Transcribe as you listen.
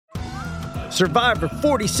Survivor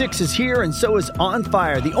 46 is here, and so is On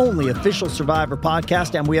Fire, the only official Survivor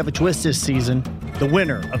podcast, and we have a twist this season. The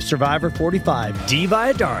winner of Survivor 45, Dee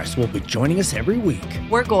Valladares, will be joining us every week.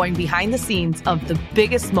 We're going behind the scenes of the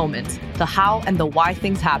biggest moments, the how and the why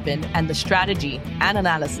things happen, and the strategy and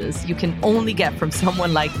analysis you can only get from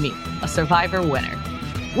someone like me, a Survivor winner.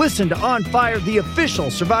 Listen to On Fire, the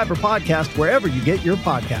official Survivor podcast, wherever you get your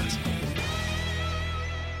podcast.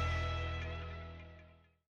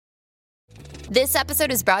 This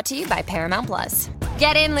episode is brought to you by Paramount Plus.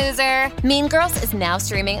 Get in, loser! Mean Girls is now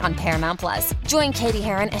streaming on Paramount Plus. Join Katie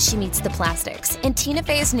Heron as she meets the plastics in Tina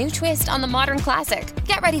Fey's new twist on the modern classic.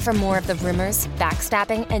 Get ready for more of the rumors,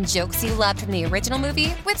 backstabbing, and jokes you loved from the original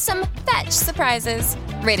movie with some fetch surprises.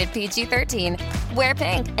 Rated PG-13. Wear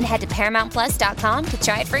pink and head to ParamountPlus.com to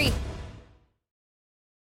try it free.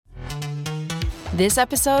 This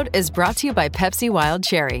episode is brought to you by Pepsi Wild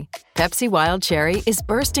Cherry. Pepsi Wild Cherry is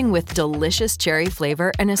bursting with delicious cherry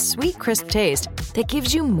flavor and a sweet, crisp taste that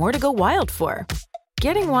gives you more to go wild for.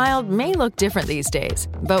 Getting wild may look different these days,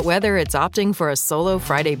 but whether it's opting for a solo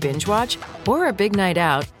Friday binge watch or a big night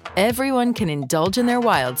out, everyone can indulge in their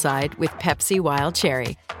wild side with Pepsi Wild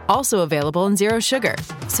Cherry. Also available in Zero Sugar.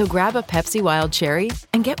 So grab a Pepsi Wild Cherry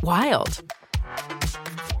and get wild.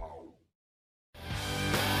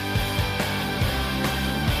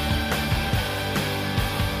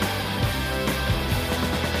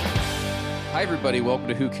 Hi, everybody. Welcome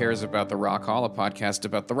to Who Cares About the Rock Hall, a podcast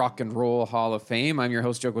about the Rock and Roll Hall of Fame. I'm your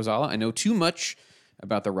host, Joe Quazala. I know too much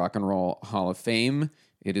about the Rock and Roll Hall of Fame.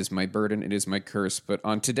 It is my burden. It is my curse. But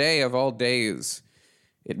on today of all days,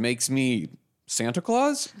 it makes me Santa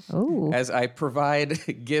Claus as I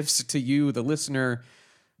provide gifts to you, the listener,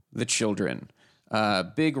 the children.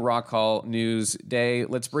 Big Rock Hall news day.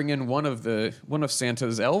 Let's bring in one of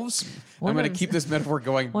Santa's elves. I'm going to keep this metaphor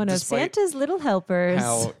going. One of Santa's little helpers.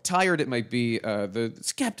 How tired it might be. The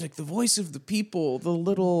skeptic, the voice of the people, the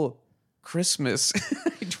little Christmas.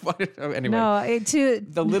 Anyway,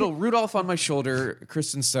 the little Rudolph on my shoulder.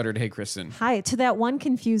 Kristen stuttered, "Hey, Kristen." Hi to that one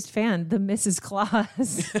confused fan, the Mrs.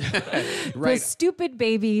 Claus, Right? The stupid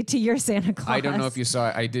baby to your Santa Claus. I don't know if you saw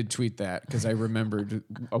it. I did tweet that because I remembered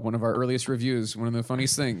one of our earliest reviews. One of the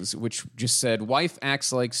funniest things, which just said, "Wife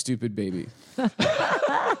acts like stupid baby,"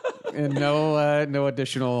 and no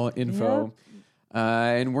additional info. Yep.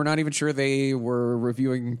 And we're not even sure they were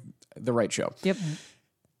reviewing the right show. Yep.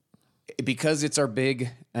 Because it's our big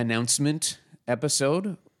announcement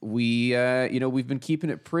episode, we've been keeping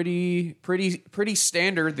it pretty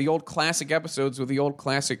standard. The old classic episodes with the old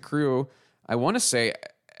classic crew. I want to say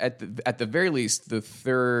at the very least the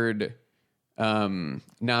third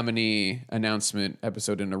nominee announcement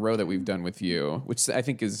episode in a row that we've done with you, which I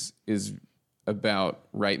think is about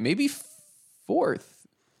right. Maybe fourth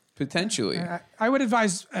potentially. I would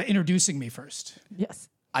advise introducing me first. Yes.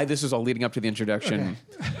 This is all leading up to the introduction.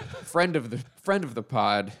 Okay. friend of the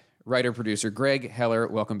pod, writer, producer, Greg Heller,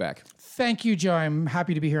 welcome back. Thank you, Joe. I'm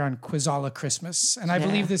happy to be here on Quizala Christmas, and I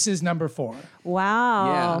believe this is number 4.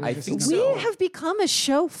 Wow. Yeah, I think we so. have become a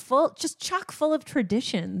show just chock full of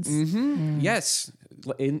traditions. Mm-hmm. Yes,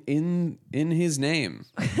 in his name,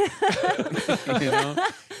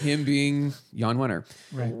 him being Jan Wenner.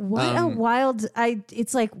 Right. What a wild!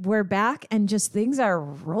 It's like we're back and just things are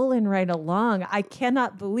rolling right along. I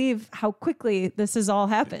cannot believe how quickly this has all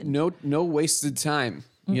happened. No wasted time.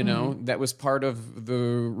 You know, that was part of the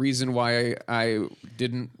reason why I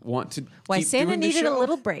didn't want to. Why keep Santa doing the needed show. a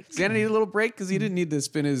little break. Santa needed a little break because he didn't need to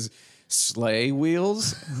spin his sleigh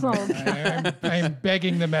wheels. I'm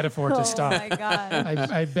begging the metaphor to stop. Oh my God.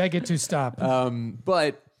 I beg it to stop.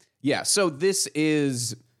 But yeah, so this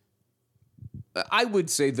is, I would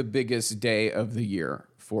say, the biggest day of the year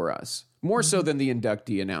for us, more so than the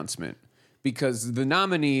inductee announcement, because the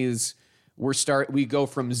nominees we go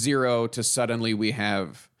from 0 to suddenly we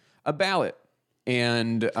have a ballot.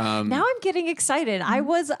 And now I'm getting excited.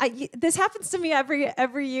 This happens to me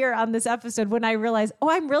every year on this episode when I realize,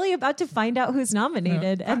 I'm really about to find out who's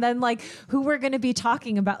nominated, and then like who we're going to be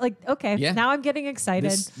talking about. Like, okay, now I'm getting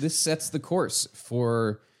excited. This sets the course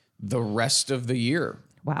for the rest of the year,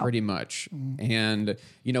 pretty much. And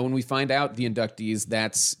when we find out the inductees,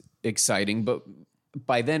 that's exciting. But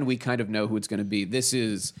by then, we kind of know who it's going to be. This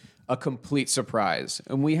is a complete surprise,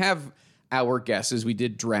 and we have our guesses. We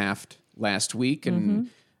did draft last week, and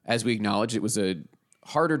as we acknowledged, it was a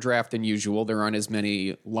harder draft than usual. There aren't as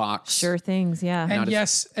many locks. Sure things, yeah. And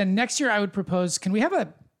and next year I would propose, can we have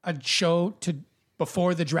a show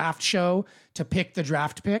before the draft show to pick the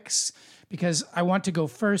draft picks? Because I want to go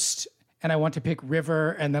first and I want to pick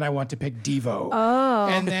River, and then I want to pick Devo. Oh.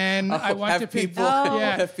 And then I want to pick...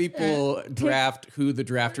 Have people draft who the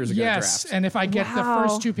drafters are going to draft. Yes, and if I get the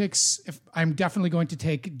first two picks, I'm definitely going to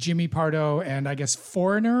take Jimmy Pardo and I guess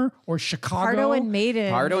Foreigner or Chicago. Pardo and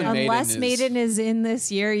Maiden. Unless Maiden is in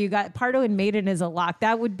this year, you got Pardo and Maiden is a lock.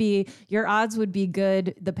 That would be, your odds would be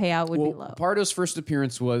good. The payout would be low. Pardo's first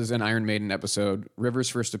appearance was an Iron Maiden episode. River's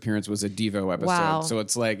first appearance was a Devo episode. Wow. So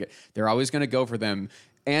it's like, they're always going to go for them.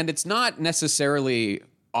 And it's not necessarily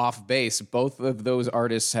off base. Both of those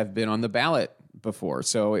artists have been on the ballot before,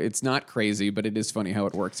 so it's not crazy, but it is funny how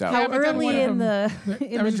it works out. How early in the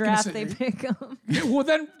draft they pick them. Well,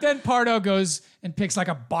 then Pardo goes and picks like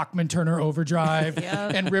a Bachman-Turner Overdrive,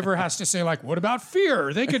 and River has to say like, what about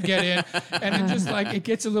Fear? They could get in. And it just like, it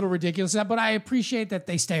gets a little ridiculous. But I appreciate that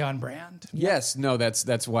they stay on brand. Yes, no,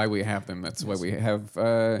 that's why we have them. That's why we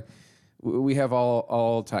have... we have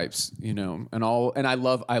all types, you know, and I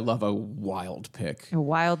love a wild pick. A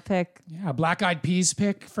wild pick. Yeah, Black Eyed Peas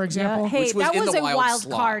pick, for example. Yeah. Hey, which was that in was the a wild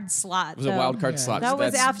card slot. It was a wild card slot. That so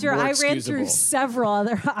was after I ran through several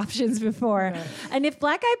other options before. Yeah. And if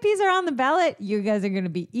Black Eyed Peas are on the ballot, you guys are going to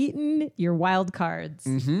be eating your wild cards.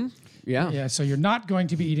 Mm-hmm. Yeah. So you're not going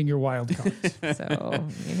to be eating your wild cards. So, I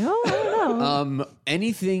don't know.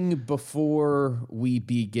 Anything before we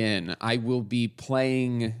begin, I will be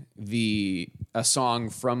playing a song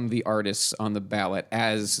from the artists on the ballot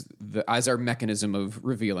as our mechanism of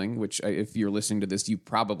revealing, which if you're listening to this, you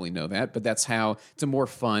probably know that, but that's how it's a more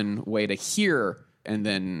fun way to hear and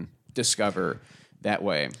then discover that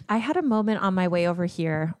way. I had a moment on my way over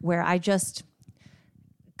here where I just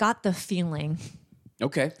got the feeling.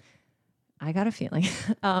 Okay. I got a feeling.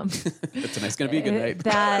 It's going to be a good night.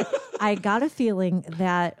 That I got a feeling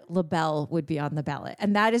that LaBelle would be on the ballot.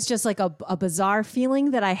 And that is just like a bizarre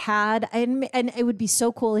feeling that I had. And it would be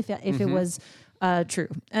so cool if it was true.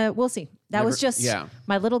 We'll see. That was just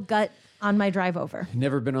my little gut on my drive over.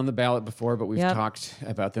 Never been on the ballot before, but we've talked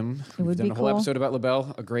about them. We've done a whole episode about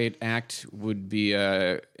LaBelle. A great act would be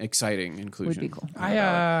exciting inclusion. Would be cool.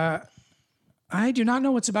 I do not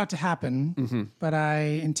know what's about to happen, but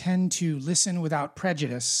I intend to listen without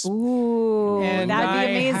prejudice. Ooh, and that'd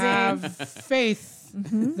be amazing. I have faith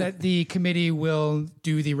that the committee will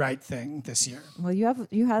do the right thing this year. Well,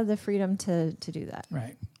 you have the freedom to do that.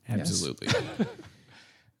 Right. Absolutely. Yes.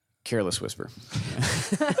 Careless whisper.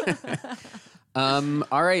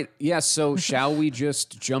 All right. Yeah. So shall we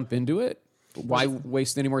just jump into it? Why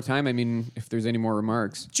waste any more time? I mean, if there's any more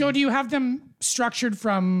remarks. Joe, do you have them structured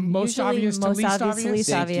from most obvious to least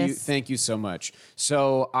obvious? Thank you so much.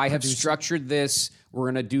 So I have structured this.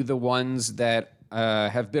 We're going to do the ones that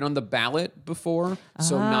have been on the ballot before,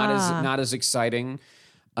 so not as exciting.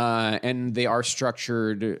 And they are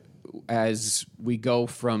structured as we go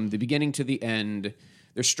from the beginning to the end.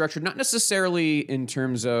 They're structured not necessarily in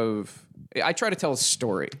terms of... I try to tell a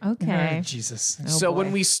story. Okay. Oh, Jesus. So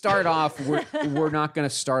when we start off, we're not going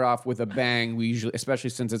to start off with a bang. We usually,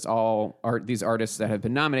 especially since it's all these artists that have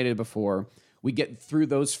been nominated before, we get through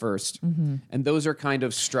those first. And those are kind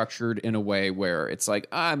of structured in a way where it's like,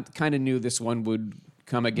 I kind of knew this one would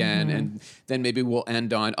come again. And then maybe we'll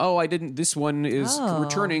end on, this one is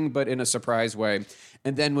returning, but in a surprise way.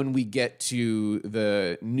 And then when we get to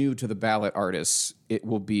the new to the ballot artists, it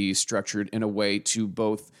will be structured in a way to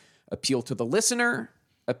both appeal to the listener,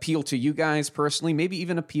 appeal to you guys personally, maybe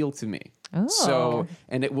even appeal to me. Oh. So,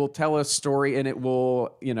 and it will tell a story, and it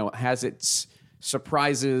will, has its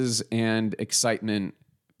surprises and excitement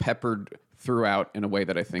peppered throughout in a way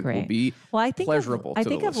that I think will be pleasurable. I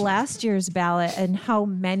think of last year's ballot and how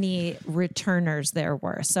many returners there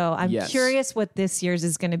were. So I'm curious what this year's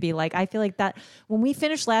is going to be like. I feel like that when we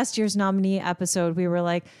finished last year's nominee episode, we were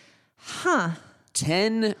like,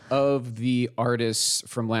 10 of the artists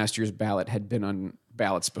from last year's ballot had been on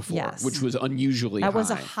ballots before, which was unusually high. That was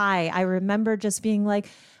a high. I remember just being like,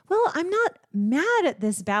 well, I'm not mad at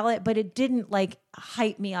this ballot, but it didn't like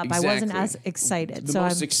hype me up. Exactly. I wasn't as excited. The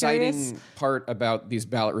most exciting part about these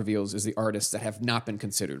ballot reveals is the artists that have not been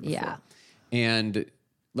considered before. Yeah. And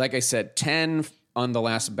like I said, 10 on the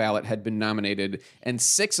last ballot had been nominated, and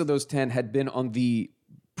 6 of those 10 had been on the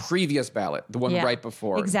previous ballot, the one right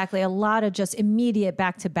before. Exactly. A lot of just immediate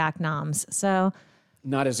back-to-back noms. So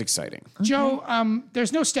not as exciting. Okay. Joe,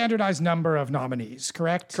 there's no standardized number of nominees,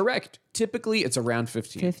 correct? Correct. Typically, it's around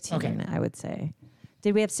 15. 15, I would say.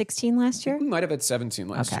 Did we have 16 last year? We might have had 17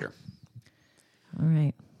 last year. All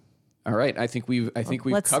right. All right. I think we've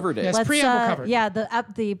covered it. Yes, preamble covered. Yeah,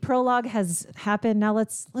 the prologue has happened. Now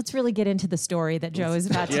let's really get into the story that Joe is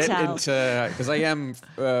about to tell. Because I am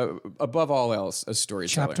above all else a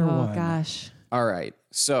storyteller. Chapter 1. Oh gosh. All right.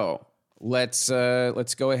 So let's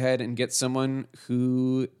go ahead and get someone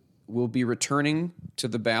who will be returning to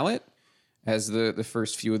the ballot, as the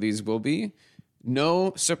first few of these will be.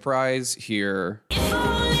 No surprise here.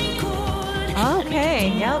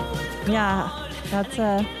 Okay. Yep. Yeah.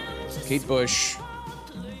 That's Kate Bush,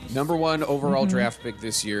 number 1 overall draft pick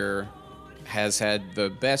this year, has had the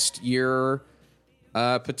best year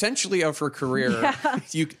potentially of her career,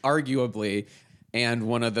 arguably, and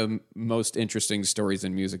one of the most interesting stories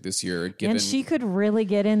in music this year. Given, and she could really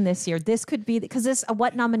get in this year. This could be, because this,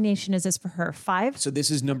 what nomination is this for her? 5? So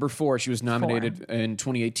this is number 4. She was nominated in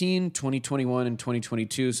 2018, 2021, and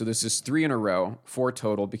 2022. So this is 3 in a row, 4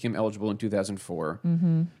 total. Became eligible in 2004.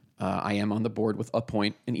 I am on the board with a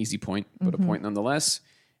point, an easy point, but a point nonetheless.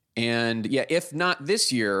 And yeah, if not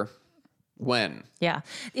this year, when? Yeah.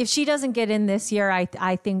 If she doesn't get in this year,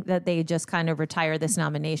 I think that they just kind of retire this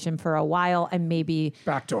nomination for a while and maybe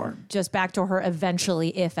backdoor her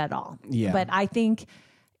eventually, if at all. Yeah. But I think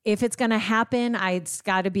if it's going to happen, it's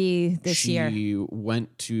got to be this year. She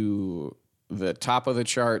went to the top of the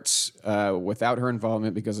charts without her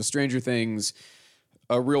involvement because of Stranger Things.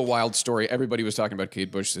 A real wild story. Everybody was talking about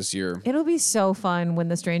Kate Bush this year. It'll be so fun when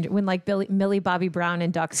like Millie Bobby Brown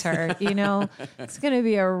inducts her. You know, it's going to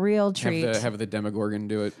be a real treat. Have the Demogorgon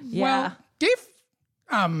do it. Yeah.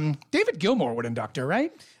 Well, David Gilmour would induct her,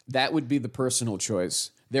 right? That would be the personal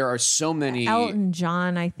choice. There are so many. Elton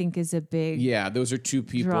John, I think, is a big. Yeah, those are 2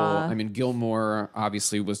 people. Draw. I mean, Gilmour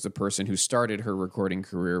obviously was the person who started her recording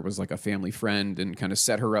career, was like a family friend and kind of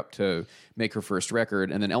set her up to make her first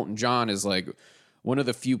record. And then Elton John is like one of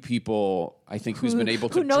the few people, I think, who's been able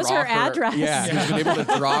to who knows draw her address. Yeah, who's been able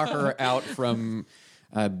to draw her out from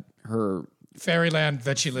her fairyland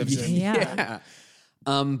that she lives in. Yeah.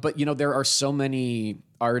 But there are so many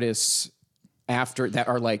artists after that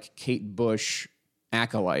are like Kate Bush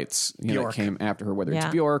acolytes, that came after her, whether it's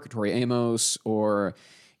Bjork or Tori Amos, or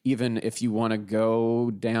even if you want to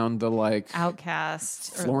go down the like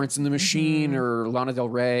Outkast, Florence and the Machine, or Lana Del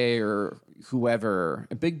Rey, or whoever,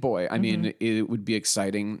 Big Boy. I mean, it would be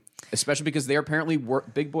exciting, especially because they apparently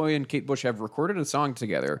Big Boy and Kate Bush have recorded a song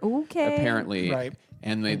together. Okay. Apparently. Right.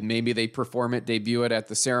 And maybe they perform it, debut it at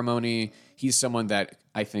the ceremony. He's someone that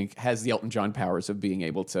I think has the Elton John powers of being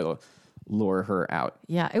able to lure her out.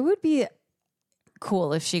 Yeah, it would be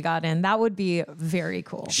cool if she got in. That would be very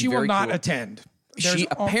cool. She will not attend.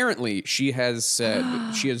 She has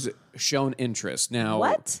said she has shown interest. Now,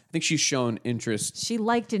 what? I think she's shown interest. She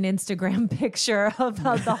liked an Instagram picture of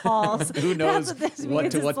the halls. Who knows That's what this what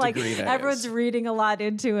means. to what like degree that everyone's is. reading a lot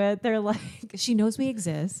into it. They're like, she knows we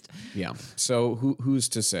exist. Yeah. So who's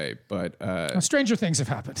to say? But stranger things have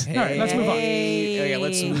happened. All right, let's move on. Okay,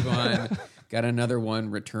 let's move on. Got another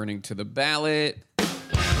one returning to the ballot.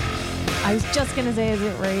 I was just gonna say, is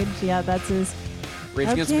it Rage? Yeah, that's his. Rage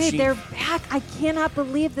Against the Okay, Machine. they're back. I cannot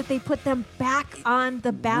believe that they put them back on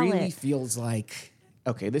the ballot. Really feels like,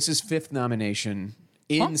 okay, this is 5th nomination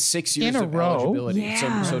in 6 years in a of row. eligibility.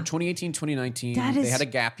 Yeah. So 2018, 2019, That they is- had a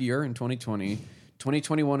gap year in 2020,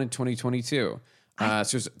 2021, and 2022. So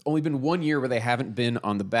there's only been 1 year where they haven't been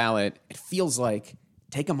on the ballot. It feels like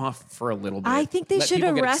take them off for a little bit. I think they Let should people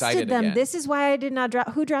have get arrested excited them. again. This is why I did not draft.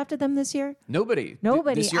 Who drafted them this year? Nobody.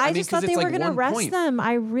 Nobody. This year, I mean, just 'cause thought they it's were like going to 1 arrest point. them.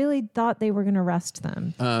 I really thought they were going to arrest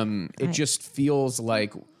them. It just feels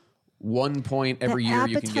like 1 point every the year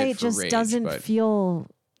appetite you can get for just Rage, doesn't but feel.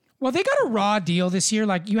 Well, they got a raw deal this year.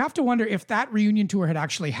 Like, you have to wonder if that reunion tour had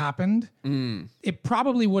actually happened, it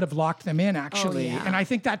probably would have locked them in, actually. yeah. And I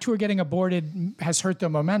think that tour getting aborted has hurt their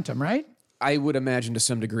momentum, right? I would imagine to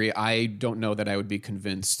some degree. I don't know that I would be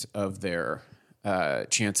convinced of their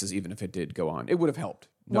chances, even if it did go on. It would have helped.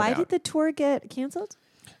 No Why doubt. did the tour get canceled?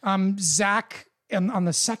 Zach, on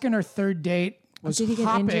the 2nd or 3rd date, was Did he get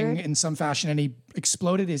hopping injured? in some fashion, and he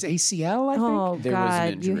exploded his ACL, I think. Oh There was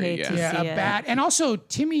an God, you injury, hate yeah. to Yeah, see a it. bad. And also,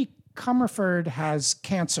 Timmy Comerford has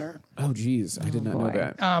cancer, Oh, geez. I did not know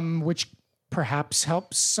that. which perhaps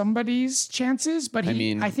helps somebody's chances. But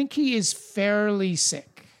mean- I think he is fairly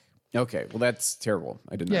sick. Okay. Well, that's terrible.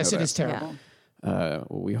 I did not Yes, know it that. is terrible. Well,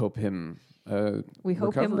 we hope him. We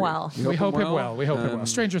hope him recovery. well. We hope him well. We hope him well.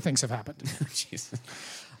 Stranger things have happened. Jesus.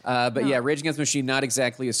 But yeah, Rage Against the Machine, not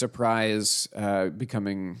exactly a surprise,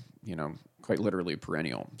 becoming, quite literally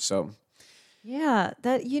perennial. So Yeah,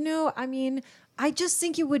 I mean, I just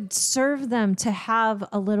think it would serve them to have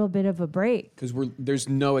a little bit of a break. because there's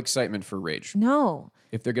no excitement for Rage. No.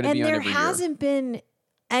 If they're going to And be on there every year. hasn't been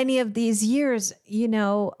any of these years,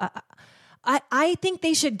 I think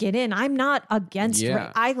they should get in. I'm not against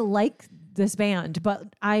Yeah. I like this band,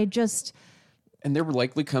 but I just And they're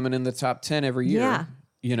likely coming in the top 10 every year.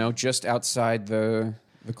 Yeah. Just outside the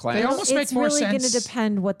The Clash. They almost make it's more really sense. going to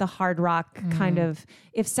depend what the hard rock kind of.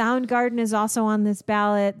 If Soundgarden is also on this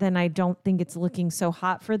ballot, then I don't think it's looking so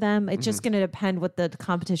hot for them. It's just going to depend what the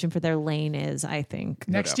competition for their lane is, I think.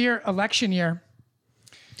 Next year, election year.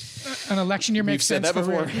 An election year makes said sense. that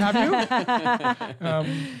before. Have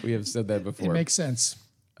you? We have said that before. It makes sense.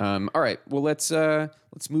 All right. Well, let's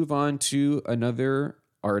move on to another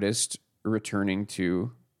artist returning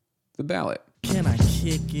to the ballot. Can I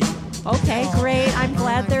kick it? Okay, great. I'm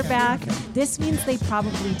glad they're back. This means they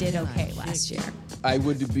probably did okay last year. I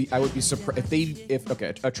would be surprised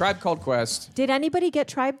if A Tribe Called Quest. Did anybody get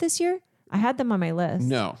Tribe this year? I had them on my list.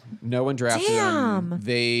 No one drafted them.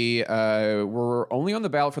 They were only on the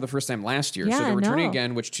ballot for the first time last year, so Yeah, they're returning no.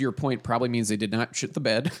 again, which to your point probably means they did not shit the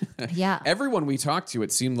bed. Yeah. Everyone we talked to,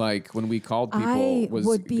 it seemed like when we called people, I was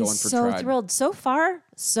would be going for so Tribe. thrilled. So far,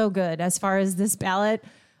 so good. As far as this ballot,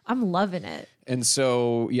 I'm loving it. And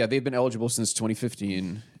so, yeah, they've been eligible since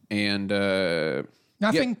 2015, and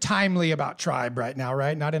Nothing timely about Tribe right now,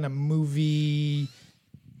 right? Not in a movie.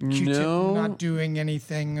 Q-Tip No. not doing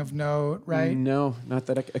anything of note, right? no, not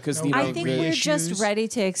that because No, I think the we're issues. just ready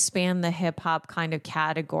to expand the hip hop kind of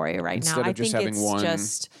category right Instead now. of I just think having it's one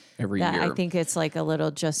just every that year. I think it's like a little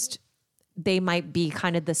just. They might be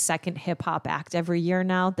kind of the second hip hop act every year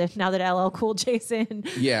now. Now that LL Cool J's in.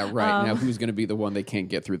 Yeah, right. Now who's going to be the one they can't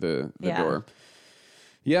get through the Yeah. door?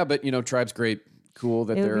 Yeah, but Tribe's great. Cool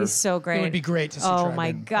that It they're would be so great. It would be great to see Oh Tribe my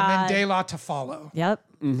in. God. And then De La to follow. Yep,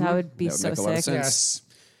 that would be That would so make a lot of sick. sense. Yes.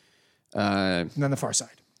 And then the Far Side.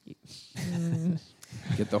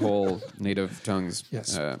 Get the whole native tongues.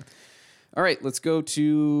 Yes. All right, let's go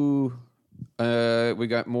to. We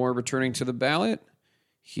got more returning to the ballot.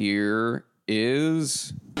 Here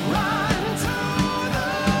is All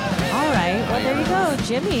right, well there you go,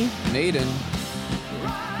 Jimmy. Maiden.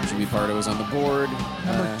 Jimmy Pardo is on the board.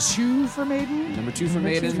 Number 2 for Maiden. Number 2 for Number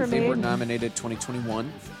two Maiden. for They were Maiden. nominated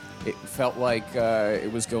 2021. It felt like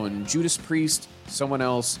it was going Judas Priest, someone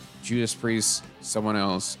else, Judas Priest, someone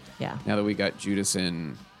else. Yeah. Now that we got Judas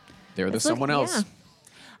in, they're the It's like- someone else. yeah.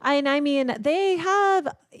 And I mean, they have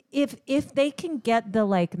if they can get the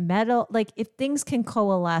like metal, like if things can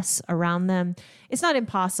coalesce around them, it's not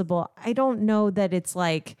impossible. I don't know that it's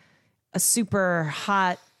like a super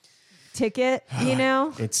hot ticket, you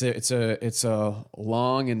know? It's a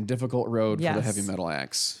long and difficult road for the Yes. heavy metal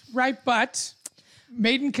acts. Right, but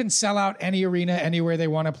Maiden can sell out any arena anywhere they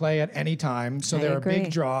want to play at any time. So I they're agree. a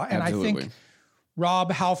big draw. And I Absolutely. think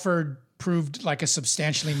Rob Halford proved like a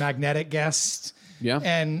substantially magnetic guest. Yeah.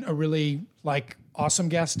 And a really like awesome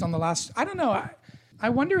guest on the last. I don't know. I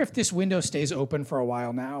wonder if this window stays open for a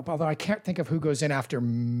while now. Although I can't think of who goes in after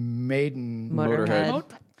Maiden. Motorhead.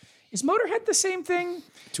 Is Motorhead the same thing?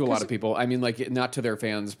 To a lot of people. I mean, like, not to their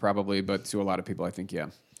fans probably, but to a lot of people, I think, yeah.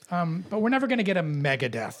 But we're never going to get a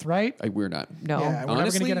Megadeth, right? We're not. No. Yeah, we're never going to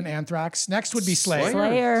Honestly, get an Anthrax. Next would be Slayer.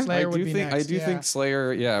 Slayer. Slayer I would do be think next. I do yeah. think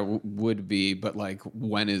Slayer, would be, but like,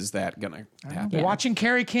 when is that gonna happen? Yeah. Watching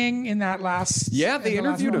Kerry King in that last. Yeah, they in the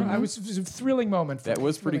last interviewed him. moment, it was a thrilling moment. For That me,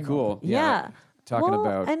 was pretty thrilling moment. cool. Yeah. Talking Well,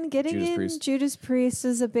 about and getting Judas in Priest. Judas Priest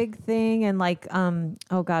is a big thing, and like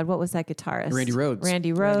oh god, what was that guitarist? Randy Rhoads.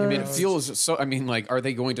 Randy Rhoads. I mean, it feels so. I mean, like, are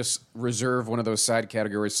they going to reserve one of those side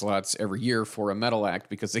category slots every year for a metal act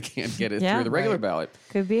because they can't get it Yeah. through the regular Right. ballot?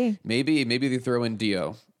 Could be. Maybe they throw in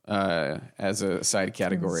Dio as a side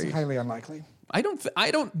category. It's highly unlikely. I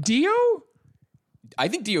don't. Dio? I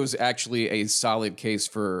think Dio is actually a solid case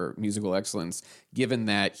for musical excellence, given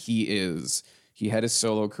that he had his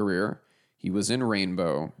solo career. He was in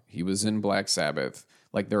Rainbow. He was in Black Sabbath.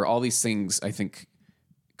 Like, there are all these things, I think,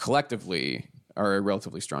 collectively are a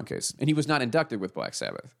relatively strong case. And he was not inducted with Black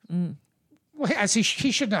Sabbath. Well, as he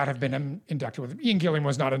should not have been inducted with. Ian Gillan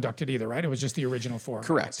was not inducted either, right? It was just the original 4.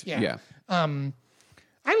 Correct. guys. Yeah.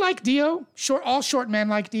 I like Dio. All short men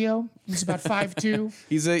like Dio. He's about 5'2".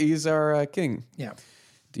 He's our king. Yeah.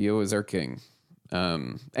 Dio is our king.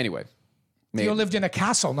 Anyway. Dio lived in a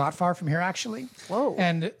castle not far from here, actually. Whoa.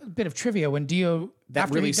 And a bit of trivia, when Dio, That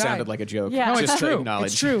after really he died, sounded like a joke. Yeah. No, Just it's to true.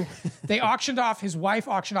 acknowledge. It's true. His wife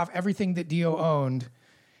auctioned off everything that Dio owned.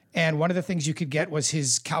 And one of the things you could get was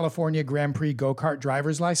his California Grand Prix go-kart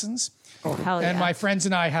driver's license. Oh hell yeah. And my friends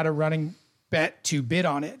and I had a running bet to bid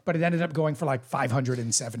on it, but it ended up going for like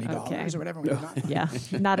 $570 Okay. or whatever. We did not. yeah,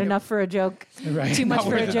 not enough for a joke. Right. Too much Not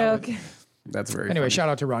for a worth it. joke. That's very Anyway, funny. shout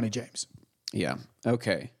out to Ronnie James. Yeah.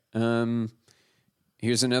 Okay.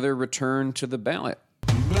 Here's another return to the ballot.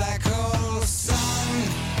 Black hole sun,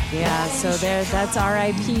 Yeah, so that's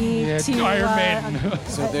R.I.P. to Iron Maiden.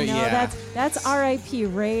 So there, that's R.I.P.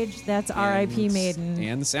 Rage. That's R.I.P. Maiden.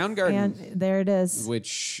 And the Soundgarden. And there it is.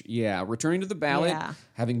 Which, returning to the ballot,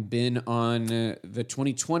 having been on the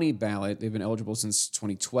 2020 ballot, they've been eligible since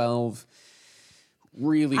 2012.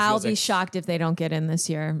 Really, I'll be shocked if they don't get in this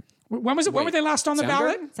year. When was it? When were they last on the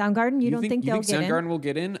ballot? Soundgarden, you don't think they'll get in? Soundgarden will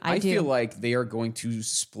get in? I do. feel like they are going to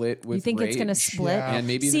split with You think Rage it's going to split? Yeah. And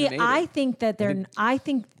maybe See, even Maiden. I think that they're.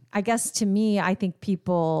 I guess to me, I think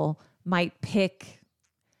people might pick.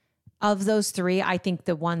 Of those three, I think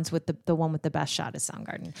the one with the best shot is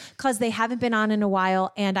Soundgarden because they haven't been on in a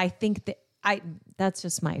while, and I think that that's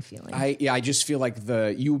just my feeling. I just feel like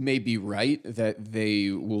you may be right that they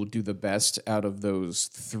will do the best out of those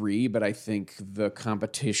three, but I think the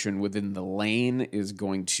competition within the lane is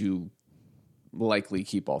going to likely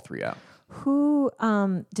keep all three out. Who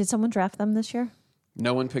did someone draft them this year?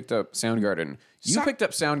 No one picked up Soundgarden. You picked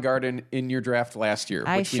up Soundgarden in your draft last year,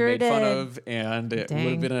 I which sure we made did. fun of, and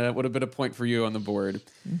it would have been a point for you on the board.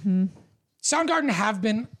 Mm-hmm. Soundgarden have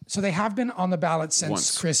been on the ballot since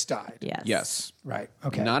Once. Chris died. Yes. Right.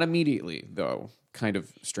 Okay. Not immediately, though, kind of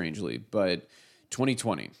strangely, but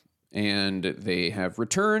 2020. And they have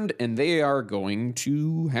returned, and they are going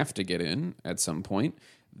to have to get in at some point.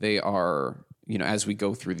 They are, as we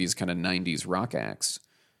go through these kind of 90s rock acts,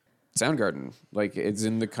 Soundgarden,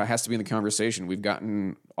 has to be in the conversation. We've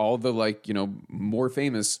gotten all the more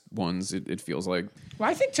famous ones. It feels like. Well,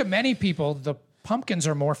 I think to many people, the Pumpkins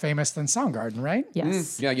are more famous than Soundgarden, right?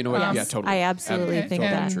 Yes. Yeah, you know what? Yes. Yeah, totally. I absolutely think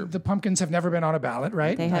and that. True. The Pumpkins have never been on a ballot,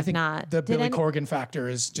 right? They I have think not. The Did Billy Corgan factor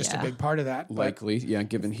is just a Yeah. big part of that. But Likely,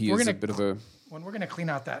 given he we're is a gonna- bit of a. when we're going to clean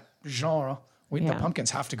out that genre, the Yeah. Pumpkins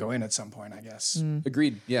have to go in at some point, I guess.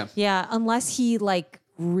 Agreed, yeah. Yeah, unless he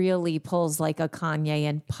really pulls like a Kanye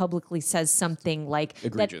and publicly says something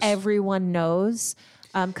Egregious. that everyone knows.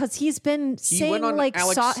 Because he's been saying went on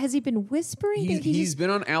Alex- has he been whispering? that He's been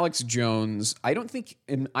on Alex Jones. I don't think,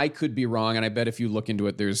 and I could be wrong, and I bet if you look into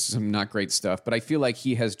it, there's some not great stuff, but I feel like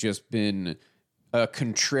he has just been a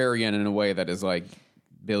contrarian in a way that is like,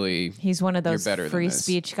 Billy, he's one of you're those better than free this.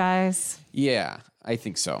 speech guys. Yeah, I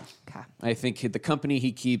think so. Okay. I think the company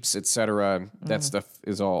he keeps, etc., that stuff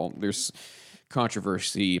is all, there's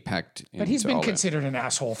controversy packed But he's into been all that. considered an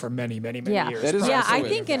asshole for many, many, many Yeah, years. That is yeah. also I it.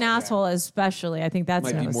 think an asshole, especially. I think that's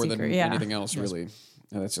Might no be more secret. than yeah. anything else, really.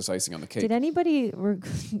 That's just icing on the cake. Did anybody?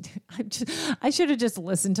 I should have just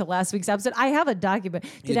listened to last week's episode. I have a document.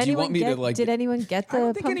 Did do you anyone want me get? to, Did anyone get I the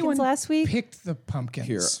don't think pumpkins anyone last week? picked the Pumpkins.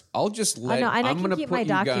 Here, I'll just let. no, and I I'm can gonna keep put my you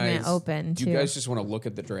document guys, open, Do too. you guys just want to look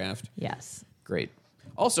at the draft? Yes. Great.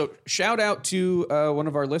 Also, shout out to one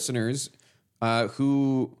of our listeners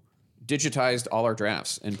who digitized all our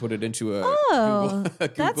drafts and put it into a Google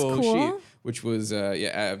that's cool. sheet, which was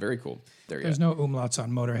very cool. There's no umlauts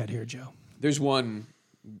on Motorhead here, Joe. There's one.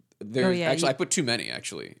 There's yeah, actually you- I put too many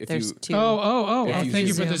actually. If There's you two. Thank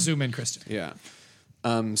you for the zoom. zoom in, Kristen. yeah.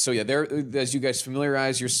 So there, as you guys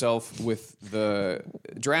familiarize yourself with the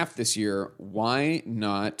draft this year, why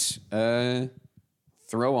not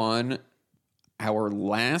throw on our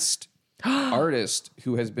last artist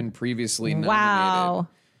who has been previously nominated? Wow.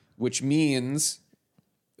 Which means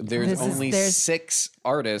there's only 6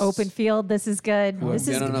 artists. Open field. This is good. who have This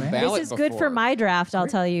is been on a ballot this is good for before. my draft. I'll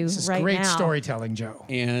tell you This is right great now. storytelling, Joe.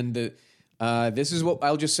 And this is what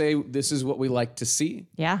I'll just say. This is what we like to see.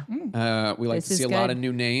 Yeah. We like This to see is a lot good. of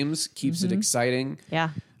new names. Keeps it exciting. Yeah.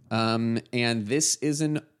 And this is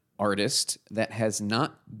an artist that has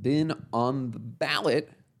not been on the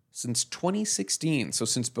ballot since 2016. So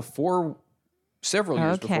since several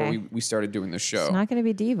years before Okay. we started doing this show. It's not going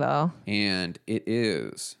to be Devo. And it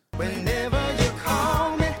is Whenever you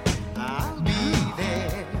call me, I'll be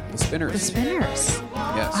there. the Spinners. The Spinners,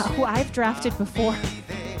 Yes. who I've drafted before.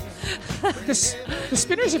 The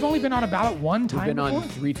Spinners have only been on a ballot one time Been on before?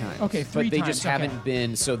 3 times. Okay, 3 But they times, just okay. haven't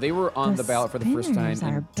been. So they were on The the ballot for the first time Spinners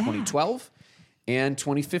are in back. 2012 and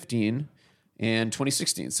 2015 and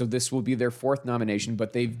 2016. So this will be their 4th nomination,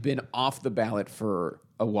 but they've been off the ballot for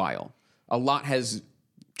a while. A lot has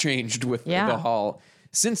changed with Yeah. the Hall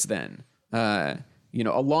since then. A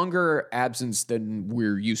longer absence than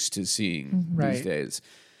we're used to seeing these Right. days.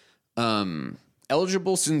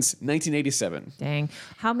 Eligible since 1987. Dang.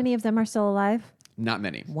 How many of them are still alive? Not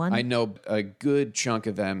many. One? I know a good chunk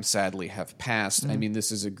of them sadly have passed. Mm. I mean,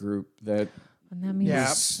 this is a group that And that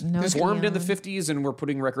means Yeah. no formed in the Dion. 50s and were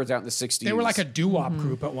putting records out in the 60s. They were like a doo-wop Mm-hmm.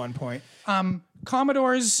 group at one point.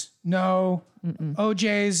 Commodores, no.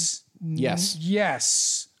 OJs, Yes.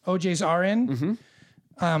 yes. OJs are in.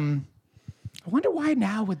 I wonder why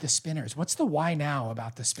now with the spinners. What's the why now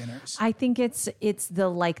about the spinners? I think it's the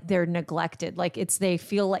like they're neglected. Like it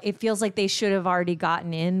feels like they should have already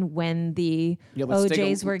gotten in when the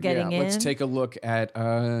OJs were getting in. Let's take a look at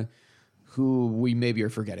who we maybe are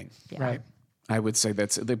forgetting. Yeah. Right. I would say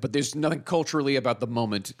but there's nothing culturally about the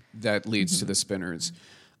moment that leads to the spinners.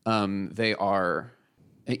 They are,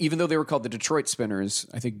 even though they were called the Detroit Spinners,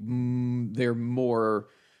 I think they're more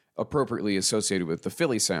appropriately associated with the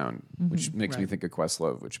Philly sound, which makes me think of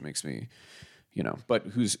Questlove, which makes me, but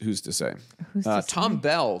who's to say? Tom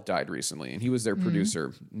Bell died recently, and he was their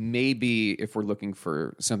producer. Maybe if we're looking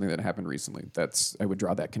for something that happened recently, I would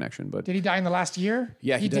draw that connection. But did he die in the last year?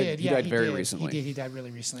 Yeah, he did. He died very recently. He died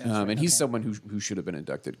really recently. And he's someone who should have been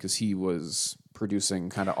inducted because he was producing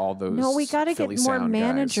kind of all those. No, we got to get Philly more sound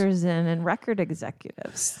managers guys. in and record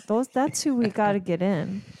executives. That's who we got to get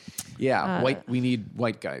in. Yeah, we need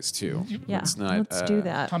white guys too. Yeah, it's not, let's do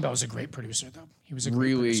that. Tom Bell was a great producer, though. He was a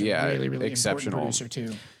great Really, producer. yeah, really exceptional important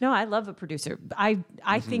producer too. No, I love a producer. I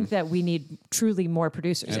think that we need truly more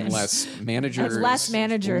producers and in. less managers, less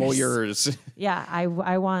managers, lawyers. Yeah,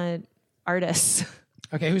 I want artists.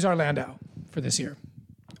 Okay, who's our Landau for this year?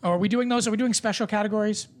 Oh, are we doing those? Are we doing special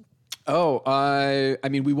categories? Oh, I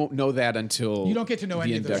mean, we won't know that until you don't get to know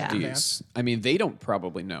any of those inductees. I mean, they don't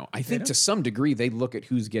probably know. I think to some degree they look at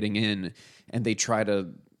who's getting in and they try to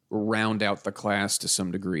round out the class to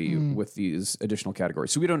some degree with these additional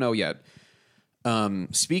categories. So we don't know yet.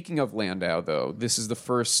 Speaking of Landau, though, this is the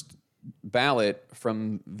first ballot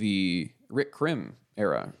from the Rick Krim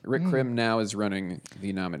era. Rick Krim now is running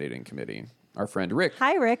the nominating committee. Our friend Rick.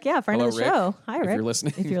 Hi, Rick. Yeah, friend of the Rick, show. Hi, Rick. If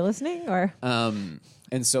you're listening. or.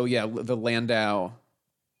 And so, the Landau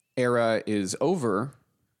era is over.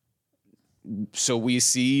 So we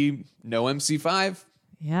see no MC5.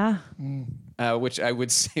 Yeah. Which I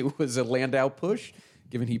would say was a Landau push,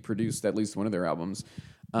 given he produced at least one of their albums.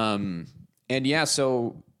 So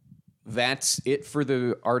that's it for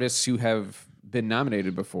the artists who have been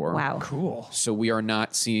nominated before. Wow. Cool. So we are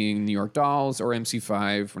not seeing New York Dolls or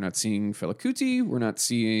MC5. We're not seeing Fela Kuti. We're not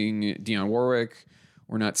seeing Dionne Warwick.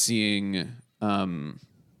 We're not seeing,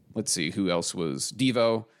 let's see, who else was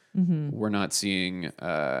Devo. We're not seeing...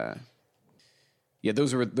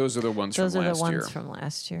 those are the ones from last year. Those are the ones from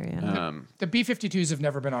last year, yeah. The B-52s have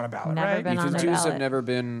never been on a ballot, Never right? been on a B-52s ballot. have never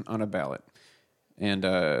been on a ballot. And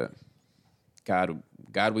God,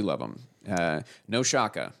 we love them. No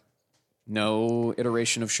Shaka. No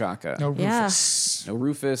iteration of Shaka. No Rufus. Yeah. No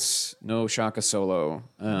Rufus. No Shaka solo.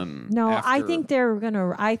 No, I think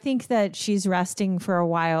I think that she's resting for a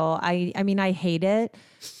while. I mean, I hate it.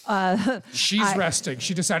 She's resting.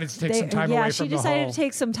 She decided to take some time away from the Yeah, she decided to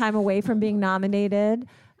take some time away from being nominated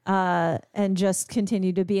and just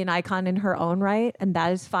continue to be an icon in her own right. And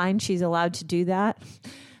that is fine. She's allowed to do that.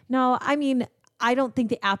 No, I mean, I don't think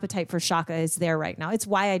the appetite for Shaka is there right now. It's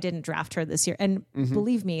why I didn't draft her this year. And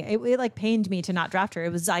believe me, it like pained me to not draft her.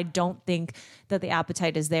 It was, I don't think that the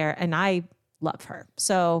appetite is there. And I love her.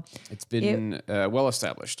 So it's been well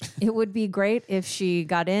established. It would be great if she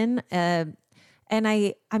got in. And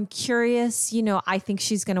I'm curious, I think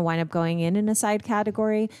she's going to wind up going in a side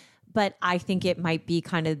category, but I think it might be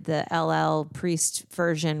kind of the LL Priest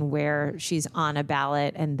version where she's on a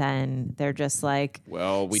ballot and then they're just like,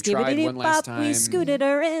 well, we tried one last time. We scooted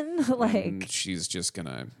her in. And she's just going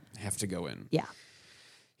to have to go in. Yeah.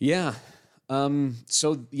 Yeah.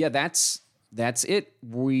 That's it.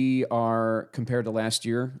 We are, compared to last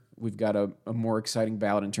year, we've got a more exciting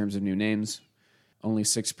ballot in terms of new names. Only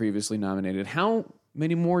 6 previously nominated. How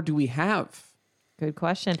many more do we have? Good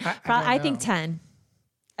question. I think 10.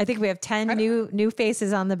 I think we have 10 new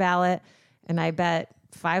faces on the ballot, and I bet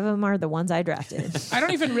 5 of them are the ones I drafted. I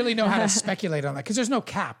don't even really know how to speculate on that because there's no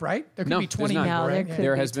cap, right? There could be 20 there's not. people, right? could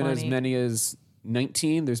There be has been as 20. many as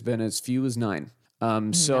 19. There's been as few as 9.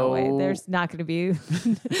 No way. There's not going to be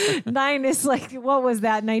 9 is like, what was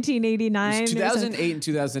that? 1989? 2008 and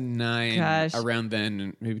 2009, Gosh. around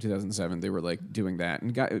then, maybe 2007, they were like doing that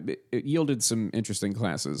and it yielded some interesting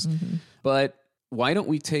classes. But why don't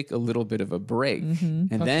we take a little bit of a break?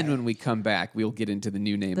 And then when we come back, we'll get into the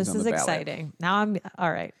new names This on the is ballot. exciting. Now I'm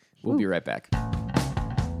all right. We'll be right back.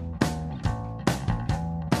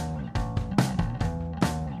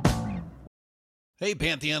 Hey,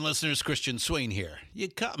 Pantheon listeners, Christian Swain here. You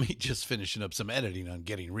caught me just finishing up some editing on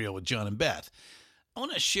Getting Real with John and Beth. I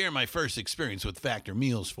want to share my first experience with Factor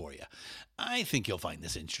Meals for you. I think you'll find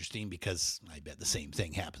this interesting because I bet the same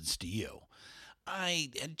thing happens to you.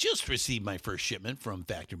 I had just received my first shipment from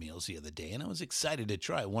Factor Meals the other day, and I was excited to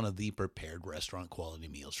try one of the prepared restaurant quality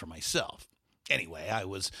meals for myself. Anyway, I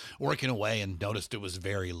was working away and noticed it was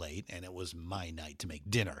very late, and it was my night to make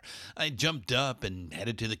dinner. I jumped up and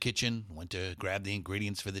headed to the kitchen, went to grab the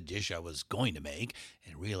ingredients for the dish I was going to make,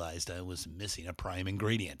 and realized I was missing a prime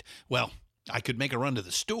ingredient. Well, I could make a run to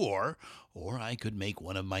the store, or I could make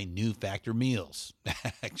one of my new Factor meals.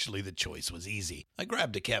 Actually, the choice was easy. I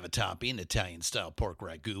grabbed a cavatappi, an Italian-style pork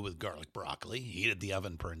ragu with garlic broccoli, heated the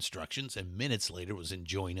oven per instructions, and minutes later was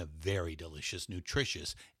enjoying a very delicious,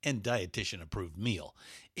 nutritious, and dietitian-approved meal.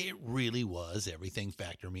 It really was everything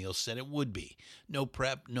Factor meals said it would be. No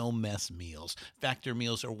prep, no mess meals. Factor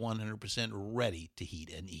meals are 100% ready to heat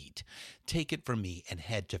and eat. Take it from me and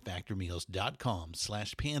head to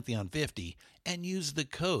factormeals.com/Pantheon50 and use the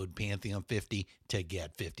code Pantheon50 to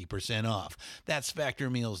get 50% off. That's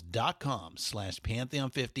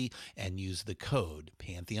factormeals.com/Pantheon50 and use the code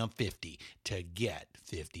Pantheon50 to get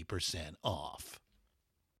 50% off.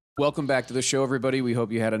 Welcome back to the show, everybody. We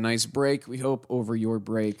hope you had a nice break. We hope over your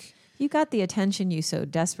break, you got the attention you so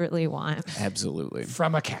desperately want. absolutely,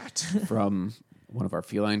 From a cat. from one of our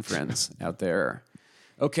feline friends out there.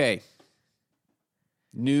 Okay.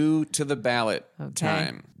 New to the ballot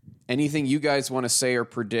time. Anything you guys want to say or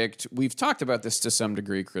predict? We've talked about this to some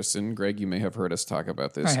degree, Kristen. Greg, you may have heard us talk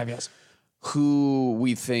about this. I have, yes. Who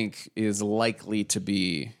we think is likely to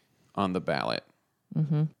be on the ballot.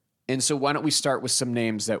 Mm-hmm. And so why don't we start with some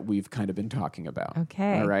names that we've kind of been talking about?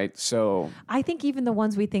 Okay. All right. So I think even the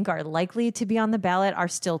ones we think are likely to be on the ballot are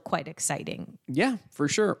still quite exciting. yeah, for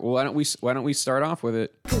sure. Well, why don't we start off with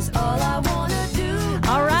it?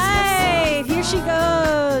 All right, here she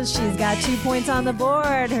goes. She's got 2 points on the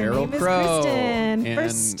board. Her Sheryl name is Crow. Kristen. And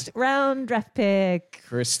First round draft pick.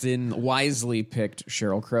 Kristen wisely picked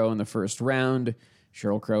Sheryl Crow in the first round.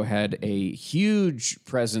 Sheryl Crow had a huge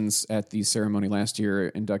presence at the ceremony last year,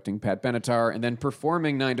 inducting Pat Benatar and then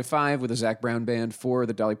performing 9 to 5 with the Zac Brown Band for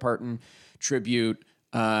the Dolly Parton tribute.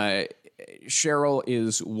 Sheryl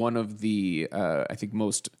is one of the, I think,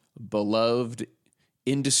 most beloved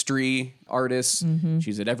industry artists. Mm-hmm.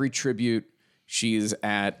 She's at every tribute. She's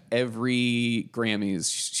at every Grammys.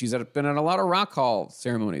 She's been at a lot of Rock Hall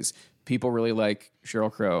ceremonies. People really like Sheryl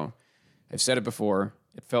Crow. I've said it before.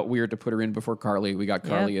 It felt weird to put her in before Carly. We got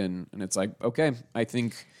Carly in, and it's like, okay, I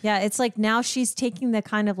think. Yeah, it's like now she's taking the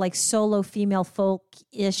kind of like solo female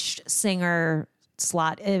folk-ish singer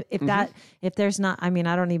slot. If there's not, I mean,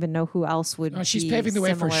 I don't even know who else would. She's be paving the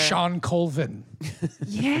way for similar. Sean Colvin.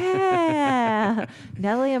 Yeah,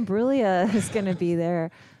 Natalie Imbruglia is going to be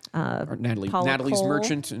there. Or Natalie's Cole.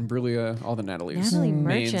 Merchant and Imbruglia, all the Natalies. Natalie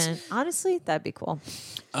mains. Merchant. Honestly, that'd be cool.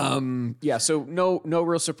 Yeah, so no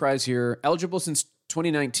real surprise here. Eligible since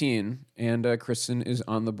 2019, and Kristen is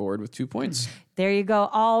on the board with 2 points. There you go.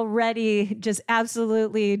 Already just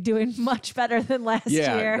absolutely doing much better than last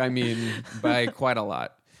year. Yeah, I mean, by quite a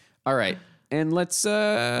lot. All right, and let's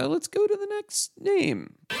go to the next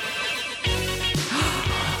name.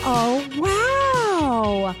 Oh,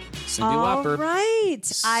 wow. Cyndi Lauper. All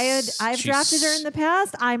right. I've drafted her in the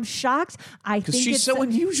past. I'm shocked. I think she's it's so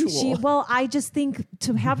unusual. I just think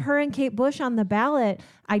to have her and Kate Bush on the ballot,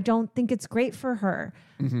 I don't think it's great for her.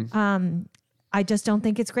 Mm-hmm. I just don't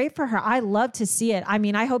think it's great for her. I love to see it. I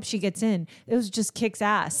mean, I hope she gets in. It was just kicks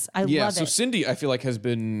ass. I love it. So Cyndi, I feel like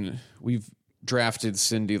we've drafted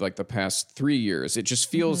Cyndi like the past 3 years. It just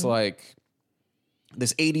feels like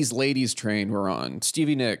this 80s ladies train we're on.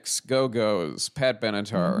 Stevie Nicks, Go-Go's, Pat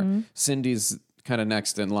Benatar, Cindy's kind of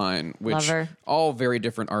next in line, which Love her. all very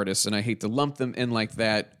different artists, and I hate to lump them in like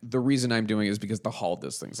that. The reason I'm doing it is because the Hall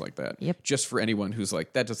does things like that. Yep. Just for anyone who's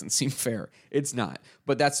like, that doesn't seem fair. It's not.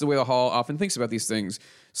 But that's the way the Hall often thinks about these things.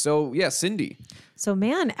 So, yeah, Cyndi. So,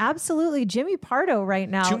 man, absolutely. Jimmy Pardo right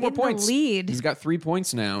now 2 more in points. the lead. He's got 3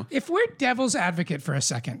 points now. If we're devil's advocate for a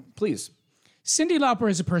second, Please. Cyndi Lauper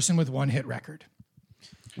is a person with one hit record.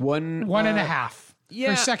 One and a half.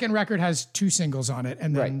 yeah. Her second record has 2 singles on it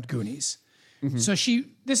and then Right. Goonies. So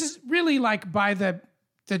this is really like by the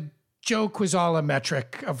Joe Quizala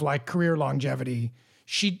metric of like career longevity.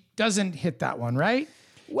 She doesn't hit that one, right?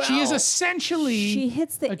 She is essentially She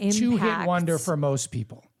hits the a 2-hit impact. wonder for most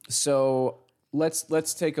people. So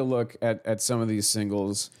let's take a look at some of these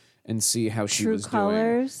singles and see how she True was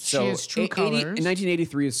Colors. doing. So She has True Colors. In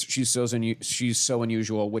 1983, she's so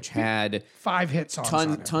unusual, which had 5 hit songs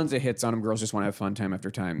on it. tons of hits on them. Girls Just Want to Have Fun, Time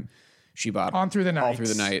After Time. She bought On Through the Night. All Through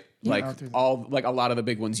the Night, like a lot of the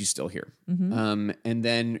big ones you still hear. And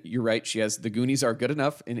then you're right, she has The Goonies Are Good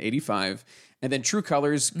Enough in 85, and then True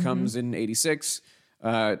Colors comes in 86,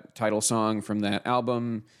 title song from that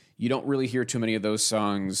album. You don't really hear too many of those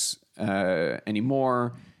songs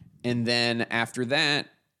anymore, and then after that,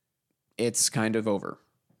 it's kind of over.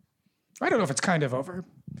 I don't know if it's kind of over.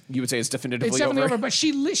 You would say it's definitively It's definitely over. over, but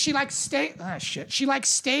she like She like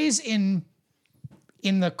stays in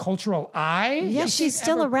the cultural eye. Yeah, she's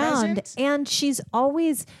still ever around, present. and she's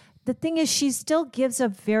always. The thing is, she still gives a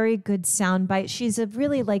very good soundbite. She's a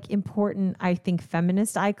really like important, I think,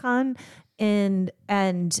 feminist icon, and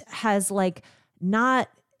has like not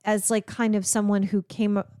as like kind of someone who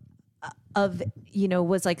came of, you know,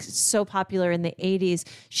 was like so popular in the 80s.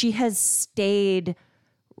 She has stayed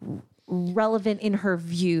relevant in her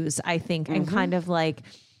views, I think, and kind of like.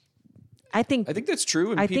 I think that's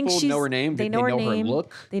true. And I people think know her name. They know her name. Her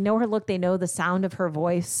look. They know her look. They know the sound of her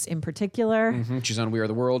voice in particular. She's on We Are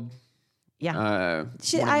the World. Yeah. One of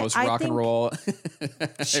the most rock and roll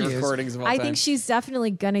recordings of all I time. think she's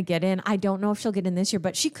definitely going to get in. I don't know if she'll get in this year,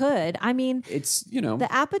 but she could. I mean, it's, you know.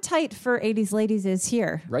 The appetite for 80s ladies is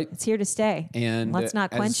here. Right. It's here to stay. And let's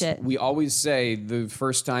not quench it. We always say the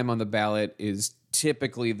first time on the ballot is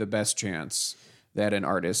typically the best chance that an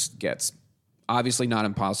artist gets. Obviously not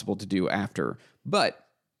impossible to do after, but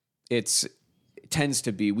it tends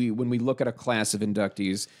to be. When we look at a class of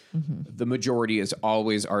inductees, the majority is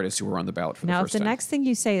always artists who are on the ballot for the now, first if the time. next thing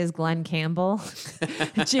you say is Glenn Campbell,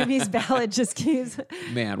 Jimmy's ballot just keeps.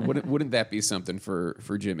 Man, wouldn't that be something for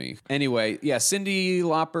Jimmy? Anyway, yeah, Cyndi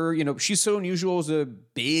Lauper, you know, She's So Unusual is a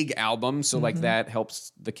big album, so like that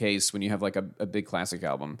helps the case when you have like a big classic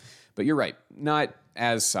album. But you're right, not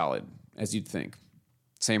as solid as you'd think.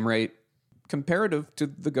 Same rate, comparative to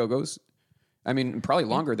the Go-Go's. I mean, probably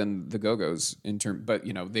longer than the Go-Go's but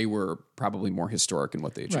you know, they were probably more historic in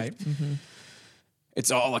what they achieved. Right.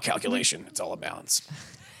 It's all a calculation. It's all a balance.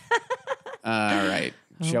 All right.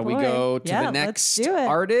 Shall we boy. go to Yeah, the let's next do it.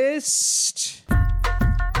 artist?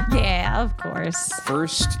 Yeah, of course.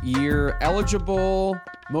 First year eligible,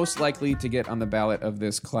 most likely to get on the ballot of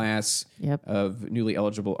this class of newly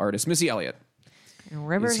eligible artists. Missy Elliott.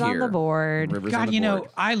 Rivers is on the here. board. Rivers on God, the you know, board.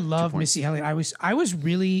 I love Missy Elliott. I was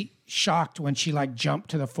really shocked when she like jumped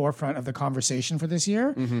to the forefront of the conversation for this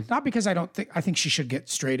year. Not because I think she should get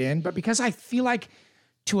straight in, but because I feel like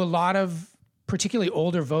to a lot of particularly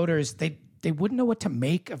older voters, they wouldn't know what to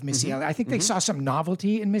make of Missy Elliott. I think they saw some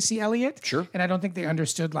novelty in Missy Elliott. Sure. And I don't think they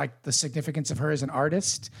understood like the significance of her as an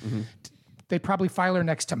artist. They'd probably file her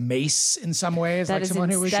next to Mace in some ways, That like is someone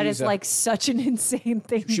who was. that is like such an insane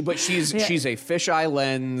thing. But she's a fisheye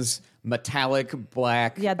lens, metallic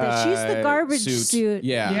black. Yeah, she's the garbage suit.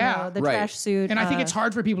 Yeah, you Yeah, know, the right. trash suit. And I think it's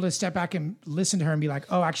hard for people to step back and listen to her and be like,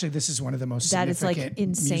 "Oh, actually, this is one of the most that is like significant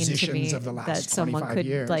insane to musicians me of the last that someone 25 could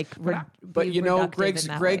years." like. But be you know, reductive Greg's in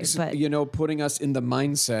that way, but- you know, putting us in the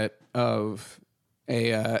mindset of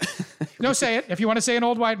a No, say it. If you want to say an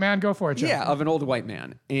old white man, go for it, Joe. yeah, of an old white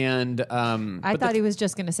man. And I thought he was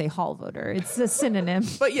just going to say hall voter. It's a synonym.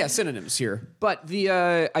 But yeah, synonyms here. But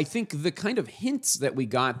I think the kind of hints that we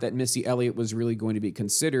got that Missy Elliott was really going to be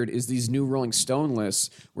considered is these new Rolling Stone lists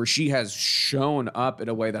where she has shown up in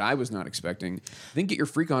a way that I was not expecting. I think Get Your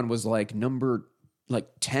Freak On was like number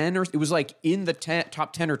 10 or it was like in the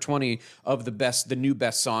top 10 or 20 of the new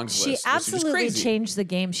best songs She list. which is just absolutely crazy. changed the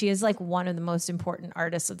game. She is like one of the most important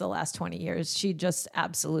artists of the last 20 years. She just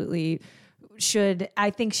absolutely should. I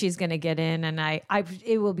think she's going to get in, and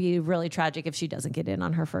it will be really tragic if she doesn't get in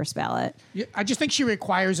on her first ballot. Yeah, I just think she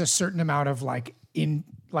requires a certain amount of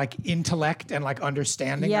intellect and like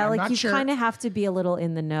understanding. Yeah, I'm like not you sure. kind of have to be a little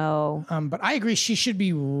in the know. But I agree, she should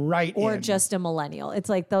be right Or in. just a millennial. It's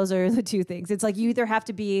like those are the two things. It's like you either have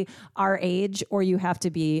to be our age or you have to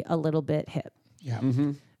be a little bit hip. Yeah.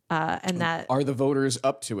 And that, Are the voters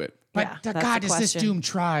up to it? But yeah, that's God, the is this question. doomed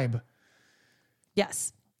Tribe?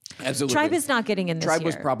 Yes. Absolutely. Tribe is not getting in this Tribe year.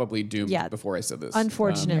 was probably doomed Yeah. before I said this.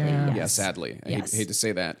 Unfortunately, yes. Yeah, sadly. I Yes. hate to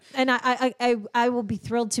say that. And I will be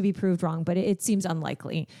thrilled to be proved wrong, but it seems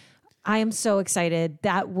unlikely. I am so excited.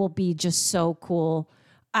 That will be just so cool.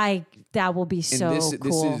 That will be so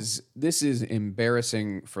cool. This is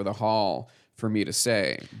embarrassing for the Hall for me to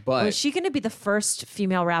say, but Was she going to be the first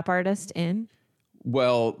female rap artist in?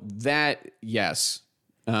 well, that yes,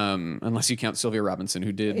 unless you count Sylvia Robinson,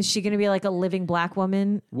 who did. Is she going to be like a living black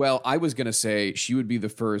woman? Well, I was gonna say she would be the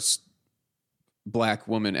first black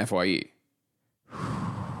woman FYE,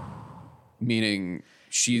 meaning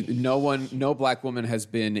no black woman has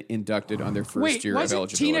inducted inducted on their first year of was it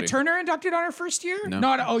eligibility. Tina Turner inducted on her first year? No.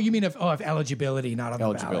 Not. Oh, you mean of eligibility, not on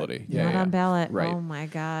eligibility? the ballot. Yeah, Not yeah. on ballot. Right. Oh my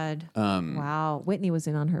God. Wow. Whitney was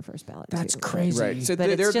in on her first ballot. That's too. crazy. Right. So But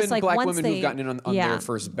there it's have just been like black once women they- who've gotten in on Yeah. their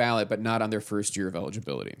first ballot, but not on their first year of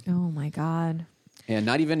eligibility. Oh my God. And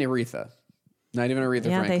not even Aretha. Not even Aretha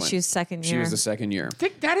Yeah, Franklin. she was second She year. was the second year.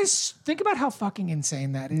 Think about how fucking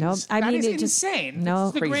insane that is. Nope. I That mean, is it just- insane. no. This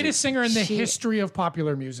is the Crazy. greatest singer in the She- history of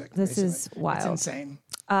popular music. This is basically. wild. It's insane.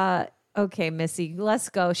 okay, Missy, let's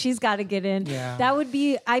go. She's got to get in. Yeah. That would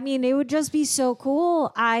be, I mean, it would just be so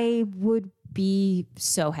cool. I would be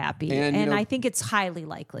so happy. And I think it's highly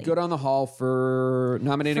likely. Good on the Hall for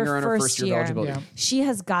nominating her on her first year of eligibility. Yeah. She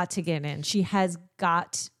has got to get in. She has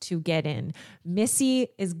got to get in. Missy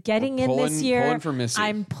is getting in this year. Pulling for Missy.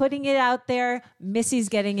 I'm putting it out there. Missy's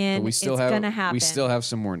getting in. But It's going to happen. We still have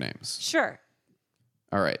some more names. Sure.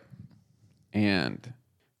 All right. And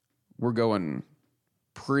we're going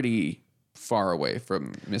pretty far away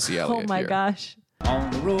from Missy Elliott Oh my here. gosh.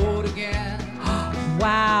 On the road again.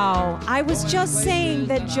 Wow. I was just saying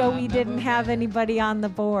that Joey didn't have anybody on the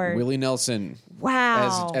board. Willie Nelson.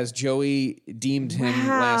 Wow. As Joey deemed him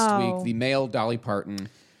last week, the male Dolly Parton.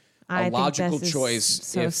 I think logical this is choice.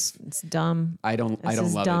 So it's dumb. I don't This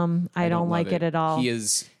is love dumb. it. I don't like it at all. He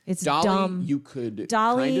is It's Dolly. dumb. You could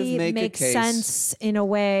Dolly kind of make makes a case. sense in a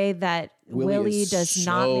way that Willie is does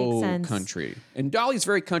not so make sense. Country, and Dolly's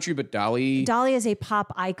very country, but Dolly Dolly is a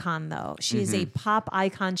pop icon, though. She is Mm-hmm. a pop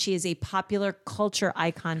icon. She is a popular culture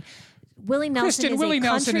icon. Willie Nelson Kristen, is Willie a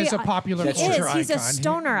Nelson country is a popular That's culture true. icon. He's a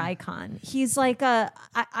stoner icon. He's like I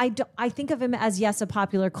think of him as, yes, a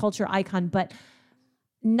popular culture icon, but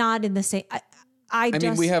not in the same. I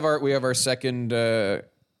mean, we have our second.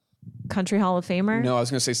 Country Hall of Famer. No, I was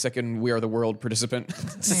going to say second. We Are the World participant,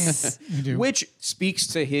 You do. which speaks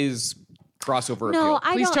to his crossover No, appeal.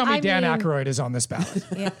 I Please don't. tell me I Dan mean, Aykroyd is on this ballot.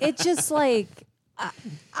 Yeah, it's just like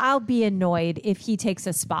I'll be annoyed if he takes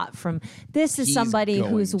a spot from. This is He's somebody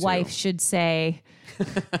going whose to. wife should say,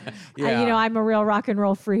 Yeah. I'm a real rock and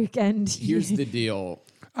roll freak, and Here's the deal.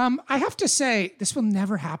 I have to say, this will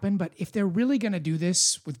never happen, but if they're really going to do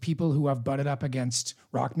this with people who have butted up against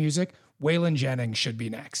rock music, Waylon Jennings should be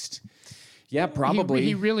next. Yeah, probably.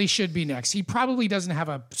 He really should be next. He probably doesn't have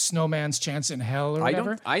a snowman's chance in hell or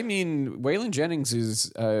whatever. I mean, Waylon Jennings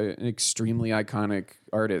is an extremely iconic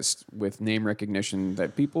artist with name recognition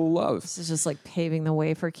that people love. This is just like paving the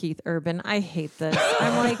way for Keith Urban. I hate this.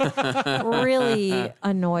 I'm like really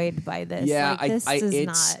annoyed by this. Yeah, like, this is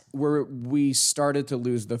it's not. we started to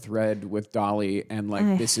lose the thread with Dolly, and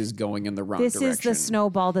like this is going in the wrong This direction. is the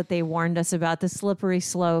snowball that they warned us about, the slippery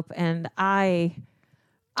slope, and I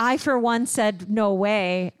for one said no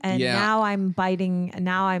way, and Yeah. now I'm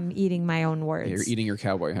eating my own words. You're eating your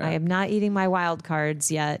cowboy hat. I am not eating my wild cards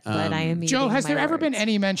yet, but I am eating Joe, has my there ever been words.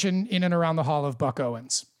 any mention in and around the Hall of Buck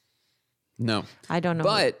Owens? No, I don't know.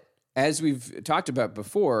 but as we've talked about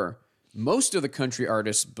before, most of the country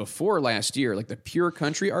artists before last year, like the pure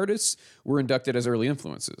country artists, were inducted as early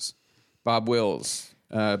influences. Bob Wills,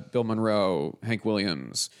 Bill Monroe, Hank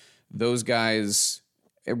Williams, those guys,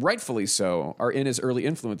 rightfully so, are in as early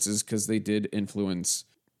influences because they did influence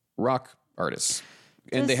rock artists.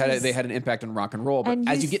 And they had an impact on rock and roll. But And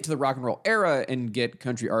as you you get to the rock and roll era and get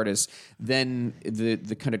country artists, then the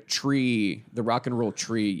kind of tree, the rock and roll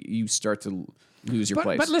tree, you start to lose your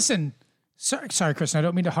place. But listen, sorry, Kristen, I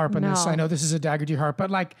don't mean to harp on this. No. I know this is a dagger to your heart,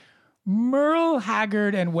 but like Merle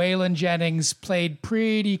Haggard and Waylon Jennings played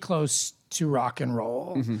pretty close to rock and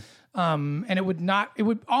roll. Mm-hmm. And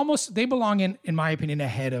they belong in my opinion,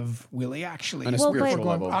 ahead of Willie, actually. On a Well, spiritual but-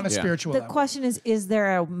 level. On a yeah. spiritual The level. question is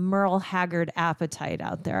there a Merle Haggard appetite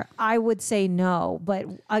out there? I would say no, but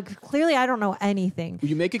clearly I don't know anything.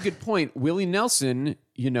 You make a good point. Willie Nelson,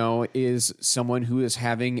 is someone who is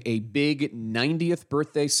having a big 90th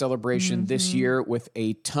birthday celebration this year with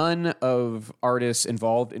a ton of artists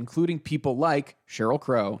involved, including people like Sheryl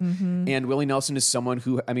Crow. And Willie Nelson is someone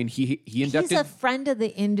who, he inducted. He's a friend of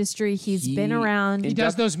the industry. He's been around. He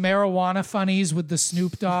does those marijuana funnies with the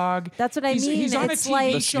Snoop Dogg. That's what I mean. He's on a It's TV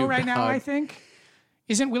like- The show Snoop right now, Dogg. I think.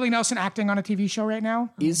 Isn't Willie Nelson acting on a TV show right now?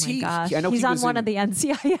 Is Oh my he? gosh. I know He's he on was one in- of the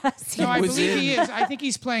NCIS. No, I was believe he in- is. I think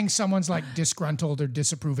he's playing someone's like disgruntled or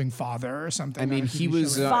disapproving father or something. I mean, on a he TV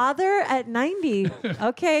was. show right Father at 90.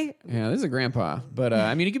 Okay. Yeah, this is a grandpa.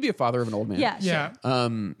 But, he could be a father of an old man. Yeah. now.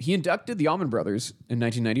 Yeah. He inducted the Allman Brothers in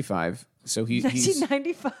 1995. So he's.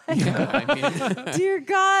 1995. Dear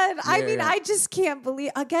God. I mean, yeah. I just can't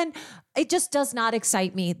believe. Again, it just does not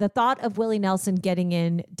excite me. The thought of Willie Nelson getting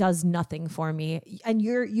in does nothing for me. And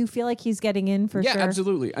you feel like he's getting in for Yeah, sure?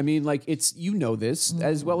 absolutely. I mean, like this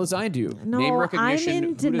as well as I do. No, Name recognition. I'm in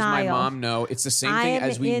Who does my denial. mom know? It's the same I thing am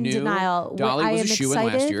as we in knew. denial. Dolly I was a am shoe-in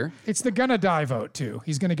last excited. year. It's the gonna die vote too.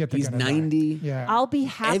 He's gonna get the He's gonna die. 90. Yeah. I'll be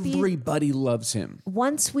happy. Everybody loves him.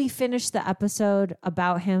 Once we finish the episode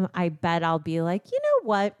about him, I bet I'll be like, you know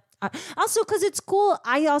what? Also, because it's cool.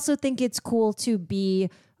 I also think it's cool to be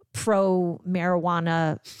pro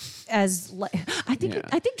marijuana as I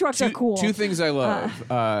think drugs are cool. Two things I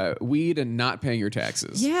love: weed and not paying your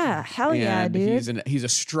taxes. Yeah, hell yeah, and dude. He's a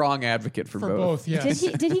strong advocate for both. Yes.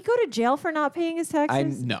 Did he go to jail for not paying his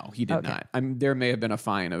taxes? No, he did not. There may have been a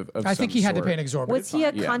fine of I think he had to pay an exorbitant. Was he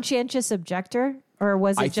a conscientious objector, or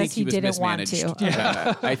was it just he didn't want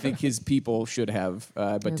to? I think his people should have,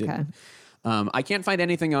 but didn't. I can't find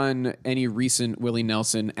anything on any recent Willie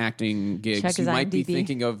Nelson acting gigs. Check You his might be IMDb.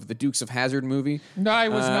 thinking of the Dukes of Hazzard movie. No, I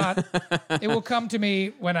was not. It will come to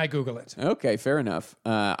me when I Google it. Okay, fair enough.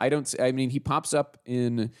 I mean, he pops up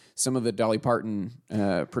in some of the Dolly Parton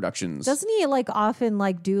productions. Doesn't he often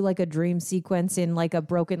do a dream sequence in a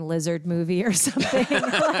Broken Lizard movie or something?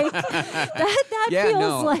 that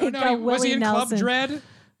feels like a Willie was he in Nelson. Club Dread?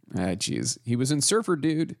 Jeez, he was in Surfer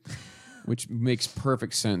Dude, which makes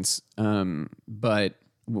perfect sense. But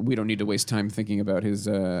we don't need to waste time thinking about his.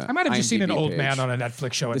 I might have just seen an IMDb old page. man on a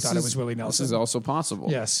Netflix show and thought it was Willie Nelson. This is also possible.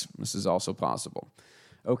 Yes. This is also possible.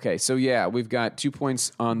 Okay, so yeah, we've got 2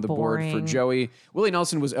 points on the board for Boring. Joey. Willie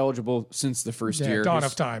Nelson was eligible since the first year. dawn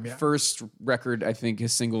His of time, yeah. First record, I think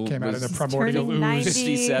his single Came out was of the primordial turning ooze.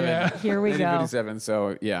 57. Yeah. Here we go. 1957,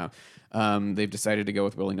 so yeah. They've decided to go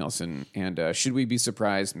with Willie Nelson. And should we be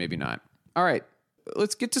surprised? Maybe not. All right,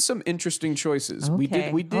 let's get to some interesting choices.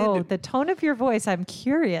 Okay. We did. Oh, the tone of your voice. I'm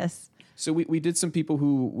curious. So we did some people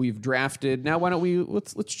who we've drafted. Now why don't we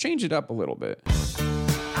let's change it up a little bit.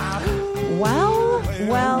 Well.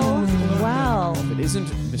 If it isn't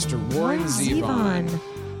Mr. Warren Zevon.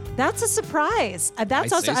 That's a surprise.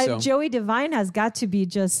 That's I also say so. Joey Devine has got to be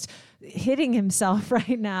just hitting himself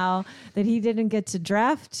right now that he didn't get to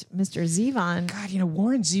draft Mr. Zevon. God,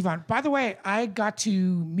 Warren Zevon. By the way, I got to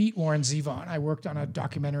meet Warren Zevon. I worked on a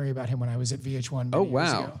documentary about him when I was at VH1 many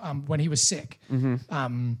years ago, when he was sick.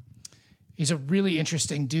 Mm-hmm. He's a really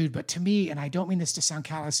interesting dude, but to me, and I don't mean this to sound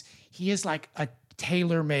callous, he is like a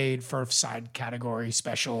tailor-made for side category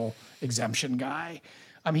special exemption guy.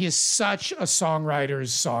 He is such a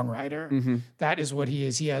songwriter's songwriter. Mm-hmm. That is what he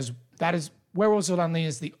is. Werewolves of London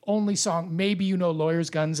is the only song. Maybe Lawyers,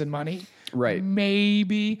 Guns, and Money. Right.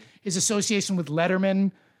 Maybe his association with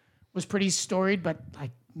Letterman was pretty storied, but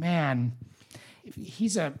man,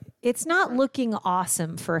 It's not looking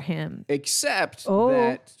awesome for him. Except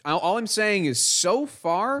that all I'm saying is so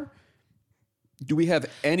far, do we have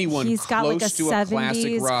anyone He's got close a to a classic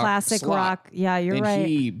 70s rock classic slot? rock. Yeah, you're and right.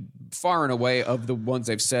 He far and away of the ones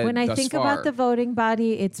I've said When I thus think far. about the voting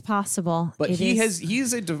body, it's possible. But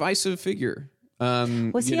he's a divisive figure.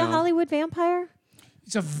 Was he a Hollywood vampire?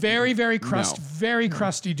 He's a very, very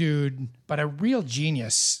crusty dude, but a real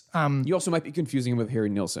genius. You also might be confusing him with Harry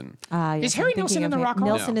Nilsson. Yes, Is Harry I'm Nilsson thinking in the of Rock it. Hall?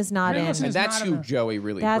 Nilsson is not Harry in. Nilsson And is that's not who in Joey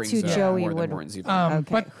really That's brings who up Joey more than would- Warren Zevon.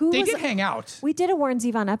 Okay. But Who they was did hang out. We did a Warren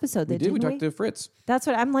Zevon episode. We didn't did. We talked to Fritz That's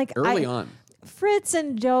what I'm like. early on. Fritz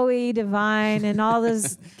and Joey Devine and all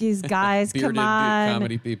these guys. Bearded Come on.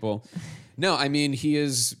 comedy people. No, I mean he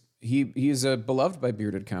is beloved by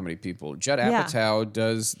bearded comedy people. Judd Yeah. Apatow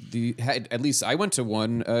does at least I went to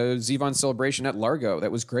one Zevon celebration at Largo.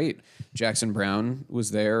 That was great. Jackson Brown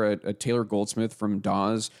was there. A Taylor Goldsmith from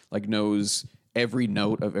Dawes knows every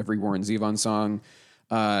note of every Warren Zevon song.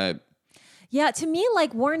 Yeah, to me,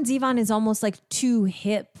 Warren Zevon is almost too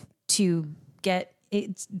hip to get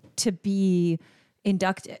it to be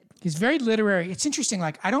inducted. He's very literary. It's interesting.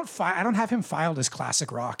 I don't have him filed as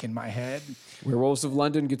classic rock in my head. Werewolves of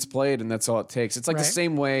London gets played, and that's all it takes. It's the Right.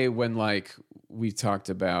 same way when we talked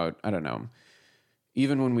about, I don't know,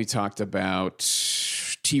 even when we talked about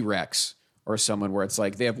T-Rex or someone where it's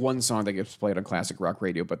they have one song that gets played on classic rock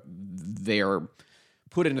radio, but they are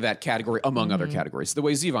put into that category among other categories. The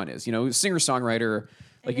way Zevon is, singer-songwriter,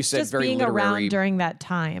 like you said, Just very being literary. around during that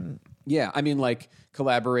time. Yeah, I mean,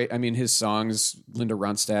 collaborate. I mean, his songs, Linda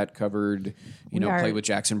Ronstadt covered, played with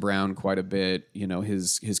Jackson Brown quite a bit.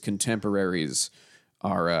 His contemporaries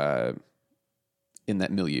are in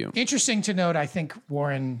that milieu. Interesting to note, I think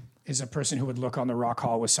Warren is a person who would look on the Rock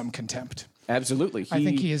Hall with some contempt. Absolutely. I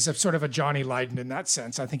think he is a sort of a Johnny Lydon in that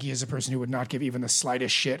sense. I think he is a person who would not give even the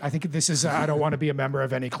slightest shit. I think this is I don't want to be a member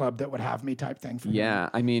of any club that would have me type thing for him. Yeah,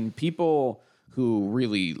 I mean, people who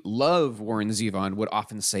really love Warren Zevon would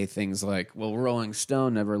often say things like, well, Rolling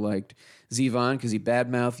Stone never liked Zevon because he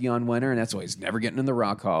badmouthed Jan Wenner, and that's why he's never getting in the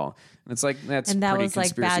Rock Hall. And it's that's And that pretty was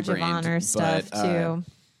badge of conspiracy-brained, honor stuff but, too.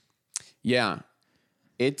 Yeah.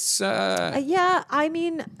 It's... Yeah, I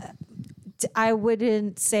mean, I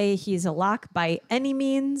wouldn't say he's a lock by any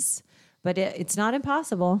means, but it's not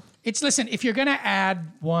impossible. Listen, if you're going to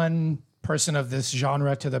add one person of this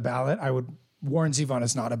genre to the ballot, Warren Zevon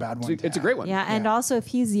is not a bad one. It's a great one. Yeah, and also if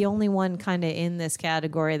he's the only one kind of in this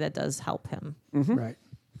category, that does help him. Right.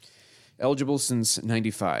 Eligible since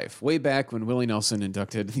 95, way back when Willie Nelson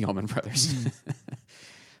inducted the Allman Brothers.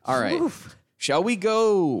 All right. Oof. Shall we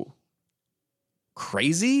go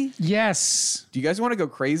crazy? Yes. Do you guys want to go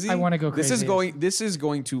crazy? I want to go crazy. This is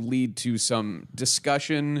going to lead to some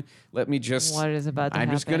discussion. Let me just... What is about to happen?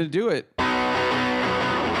 I'm just going to do it.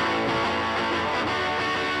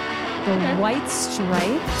 The White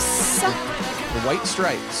Stripes? The White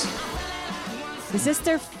Stripes. Is this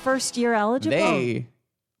their first year eligible? They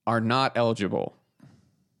are not eligible.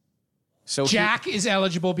 So Jack is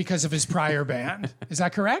eligible because of his prior band. Is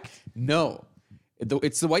that correct? No.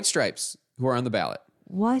 It's the White Stripes who are on the ballot.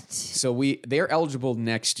 What? So they're eligible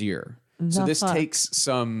next year. So this takes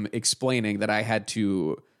some explaining that I had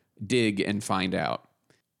to dig and find out.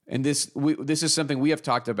 And this is something we have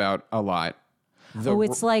talked about a lot.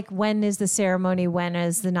 It's like, when is the ceremony? When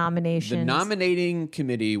is the nomination? The nominating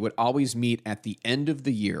committee would always meet at the end of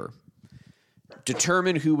the year,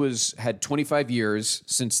 determine who had 25 years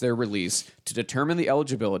since their release, to determine the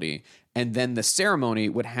eligibility, and then the ceremony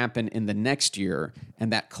would happen in the next year,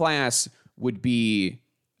 and that class would be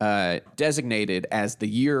designated as the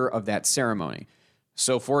year of that ceremony.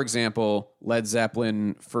 So, for example, Led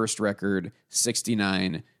Zeppelin, first record,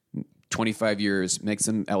 69, 25 years, makes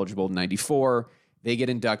them eligible in 94. They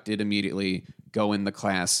get inducted immediately, go in the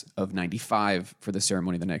class of 95 for the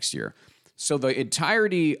ceremony the next year. So the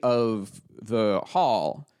entirety of the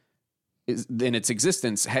hall is in its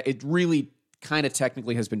existence, it really kind of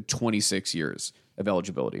technically has been 26 years of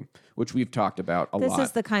eligibility, which we've talked about a lot. This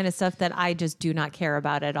is the kind of stuff that I just do not care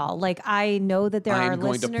about at all. Like, I know that there are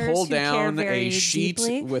listeners I'm going to pull down who care very a sheet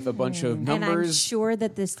deeply, with a bunch of numbers. And I'm sure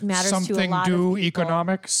that this matters to a Something lot do of people.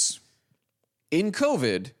 economics. In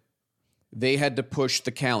COVID, they had to push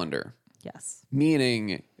the calendar. Yes.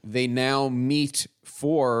 Meaning they now meet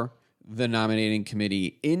for the nominating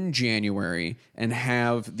committee in January and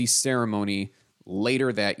have the ceremony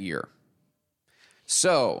later that year.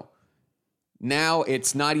 So now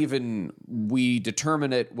it's not even we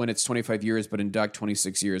determine it when it's 25 years, but induct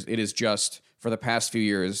 26 years. It is just for the past few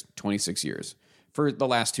years, 26 years. For the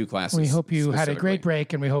last two classes. We hope you had a great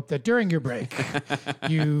break, and we hope that during your break,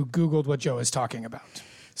 you Googled what Joe is talking about.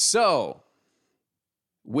 So,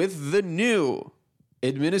 with the new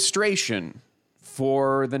administration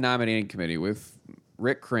for the nominating committee, with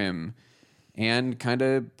Rick Krim, and kind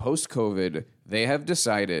of post-COVID, they have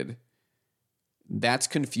decided that's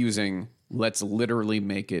confusing. Let's literally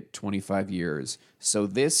make it 25 years. So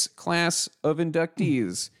this class of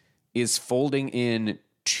inductees is folding in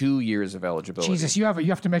 2 years of eligibility. Jesus, you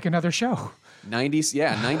have to make another show.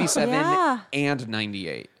 97 and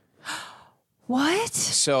 98. What?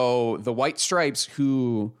 So the White Stripes,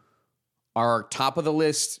 who are top of the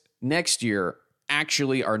list next year,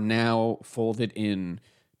 actually are now folded in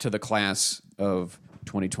to the class of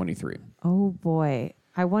 2023. Oh boy.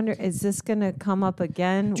 I wonder, is this going to come up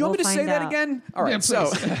again? Do you want me to say that again? All right,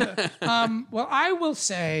 so. Well, I will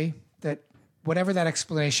say that whatever that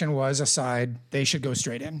explanation was aside, they should go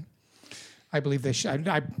straight in. I believe they should.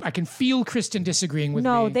 I can feel Kristen disagreeing with me.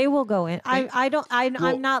 No, they will go in. I'm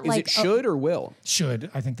not like... Is it should or will?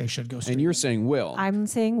 Should. I think they should go straight in. And you're saying will. I'm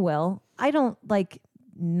saying will. I don't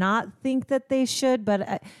not think that they should,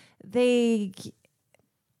 but they...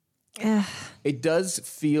 It does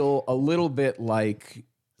feel a little bit like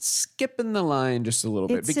skipping the line just a little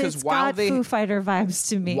bit, because it's while got they Foo Fighter vibes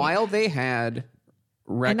to me, while they had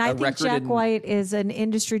and I think Jack White is an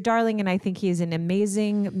industry darling, and I think he's an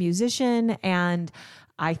amazing musician, and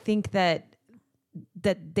I think that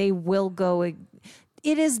they will go.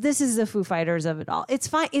 This is the Foo Fighters of it all. It's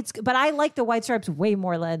fine. But I like the White Stripes way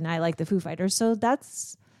more than I like the Foo Fighters. So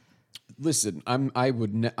that's. Listen, I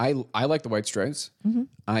like the White Stripes. Mm-hmm.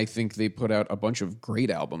 I think they put out a bunch of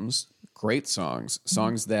great albums, great songs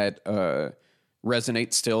that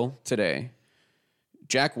resonate still today.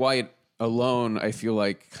 Jack White alone, I feel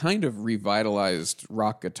like, kind of revitalized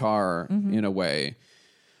rock guitar in a way.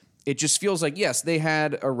 It just feels like, yes, they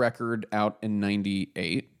had a record out in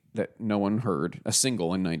 98 that no one heard, a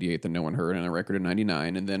single in 98 that no one heard, and a record in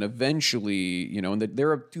 99. And then eventually, and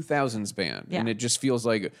they're a 2000s band. Yeah. And it just feels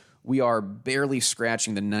like we are barely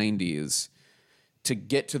scratching the 90s to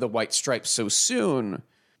get to the White Stripes so soon.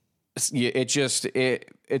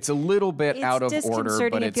 It's a little bit out of order,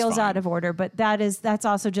 but it feels out of order. But that's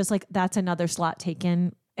also just like, that's another slot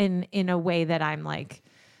taken in a way that I'm like,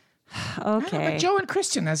 okay. But Joe and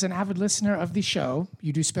Kristen, as an avid listener of the show,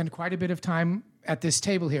 you do spend quite a bit of time at this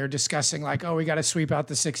table here discussing like, we got to sweep out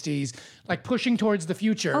the 60s, like pushing towards the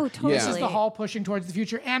future. Oh, totally. This is the hall pushing towards the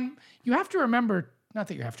future. And you have to remember, not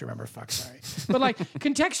that you have to remember, sorry. But like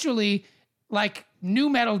contextually, like nu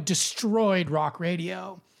metal destroyed rock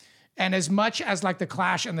radio. And as much as like the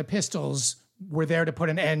Clash and the Pistols were there to put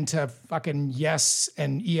an end to fucking Yes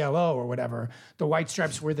and ELO or whatever, the White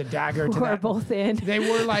Stripes were the dagger to We're that. both in. They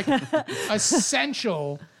were like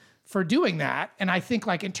essential for doing that. And I think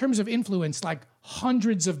like in terms of influence, like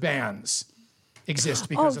hundreds of bands exist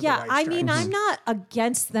because of the White Stripes. I mean, I'm not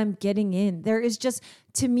against them getting in. There is just,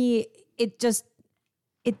 to me, it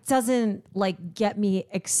doesn't like get me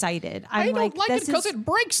excited. I don't like it because it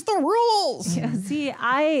breaks the rules. Yeah,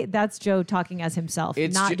 see, that's Joe talking as himself,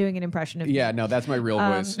 not doing an impression of me. Yeah, no, that's my real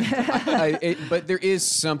voice. But there is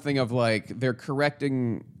something of like they're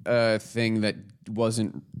correcting a thing that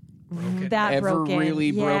wasn't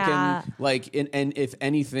really broken. Like, and if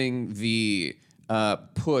anything, the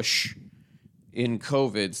push in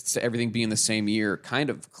COVID to everything being the same year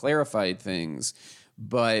kind of clarified things,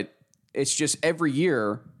 but it's just every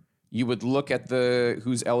year you would look at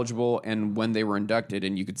who's eligible and when they were inducted,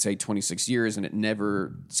 and you could say 26 years, and it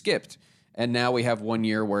never skipped. And now we have 1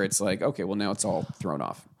 year where it's like, okay, well now it's all thrown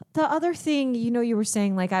off. The other thing, you were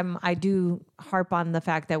saying, like, I do harp on the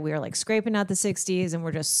fact that we're like scraping out the 60s and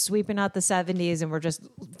we're just sweeping out the 70s and we're just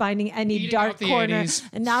finding any Eating dark out the corner. 80s.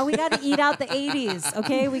 And now we got to eat out the 80s.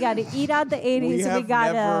 Okay, we got to eat out the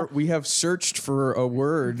 80s. We have searched for a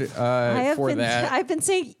word for that. I've been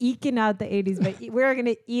saying eking out the 80s, but we're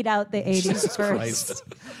gonna eat out the 80s first.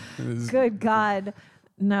 Good God.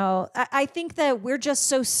 No, I think that we're just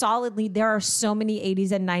so solidly, there are so many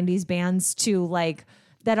 80s and 90s bands too, like,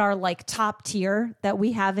 that are like top tier that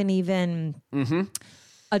we haven't even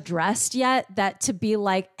addressed yet, that to be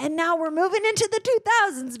like, and now we're moving into the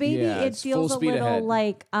 2000s, baby. Yeah, it feels a little ahead.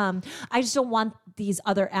 like, I just don't want these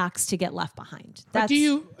other acts to get left behind. But do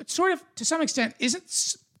you sort of, to some extent,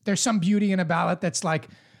 isn't there some beauty in a ballot that's like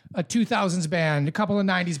a 2000s band, a couple of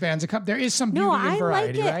 90s bands, there is some beauty in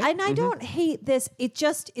variety, like it, right? and I don't hate this. It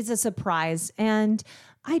just is a surprise, and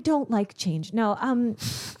I don't like change. No,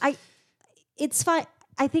 it's fine.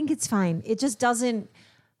 I think it's fine. It just doesn't.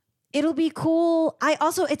 It'll be cool.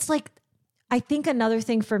 It's like, I think another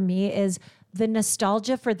thing for me is the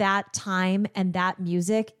nostalgia for that time and that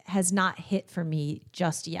music has not hit for me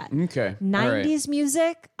just yet. Okay. 90s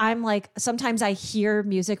music, I'm like, sometimes I hear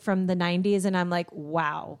music from the 90s and I'm like,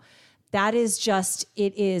 wow, that is just,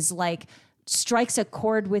 it is like, strikes a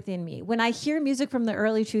chord within me. When I hear music from the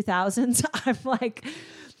early 2000s, I'm like,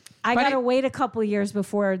 I got to wait a couple of years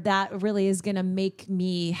before that really is going to make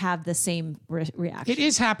me have the same reaction. It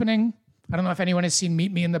is happening. I don't know if anyone has seen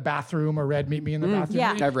Meet Me in the Bathroom or read Meet Me in the Bathroom.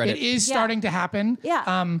 Yeah. I've read it. It is starting to happen.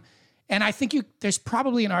 Yeah. And I think there's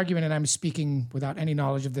probably an argument, and I'm speaking without any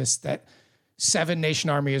knowledge of this, that Seven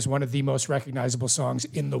Nation Army is one of the most recognizable songs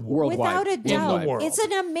in the world. Without a doubt. world. It's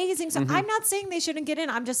an amazing song. I'm not saying they shouldn't get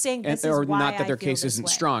in. I'm just saying this is why not that their I feel case this isn't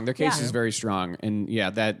way. strong. Their case is very strong, and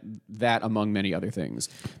that among many other things,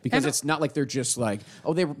 because it's not like they're just like,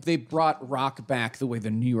 oh, they brought rock back the way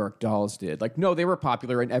the New York Dolls did. Like, no, they were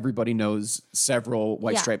popular, and everybody knows several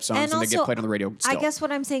White Stripes songs, and they get played on the radio still. I guess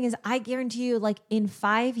what I'm saying is, I guarantee you, like, in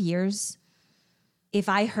 5 years, if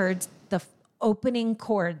I heard the opening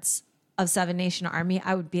chords of Seven Nation Army,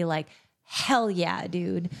 I would be like, hell yeah,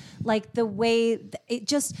 dude. Like, the way it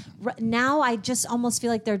just, now I just almost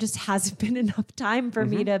feel like there just hasn't been enough time for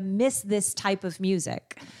me to miss this type of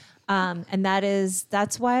music. And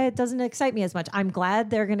that's why it doesn't excite me as much. I'm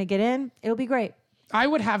glad they're going to get in. It'll be great. I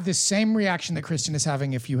would have the same reaction that Kristen is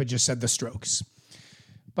having if you had just said the Strokes.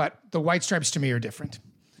 But the White Stripes to me are different.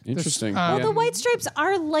 Interesting. Well, the White Stripes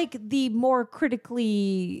are like the more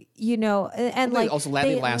critically, and like also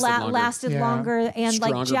lasted longer. and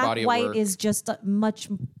Stronger like Jack body of White work. is just a much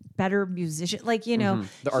better musician. Like, the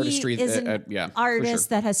artistry, he is an for artist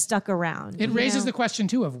sure. that has stuck around. It raises the question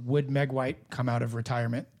too of, would Meg White come out of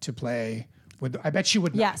retirement to play? I bet she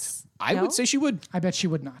would not. Yes, I would say she would, I bet she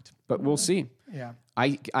would not. but we'll see. Yeah.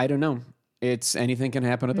 I don't know. It's anything can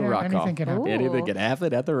happen at the Yeah, Rock Hall. anything can happen. Anything can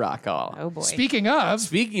happen at the Rock Hall. Oh boy. Speaking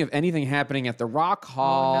of anything happening at the Rock Oh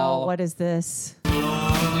Hall. no! What is this? Oh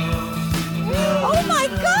my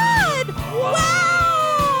God!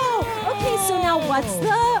 Wow! Okay, so now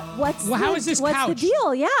how is this what's couch? the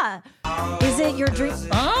deal? Yeah, is it your dream?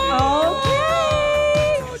 Oh!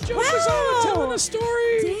 Okay. Joe was telling a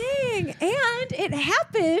story. Dang, and it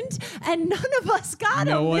happened, and none of us got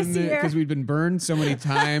No him one, this year. because we've been burned so many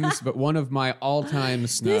times. But one of my all-time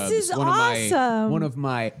snubs. This is one awesome.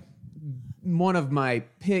 One of my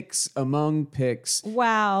picks among picks.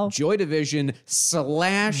 Wow. Joy Division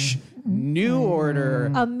 / New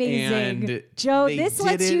Order. Amazing. And Joe, they this did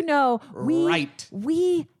lets it you know right.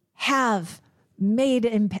 we have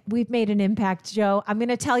we've made an impact, Joe. I'm going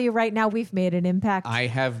to tell you right now, we've made an impact. I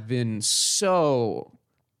have been so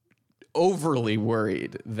overly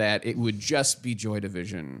worried that it would just be Joy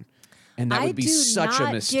Division, and that would be such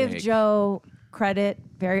a mistake. I do not give Joe credit.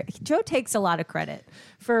 Joe takes a lot of credit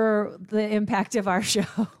for the impact of our show.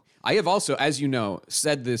 I have also, as you know,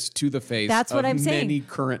 said this to the face That's what of I'm saying. many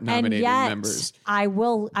current nominated members.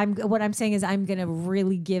 What I'm saying is I'm going to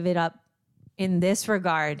really give it up in this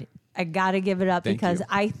regard. I got to give it up because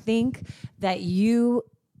I think that you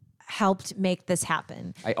helped make this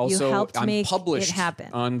happen. I'm published it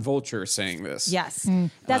happen on Vulture saying this. Yes.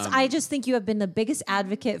 I just think you have been the biggest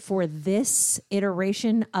advocate for this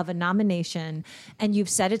iteration of a nomination, and you've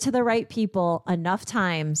said it to the right people enough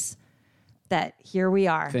times that here we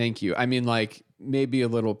are. Thank you. I mean, like, maybe a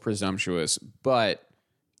little presumptuous, but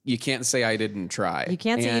you can't say I didn't try. You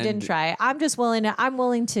can't say you didn't try. I'm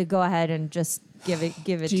willing to go ahead and just give it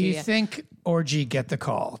to you. Do you think Orgy get the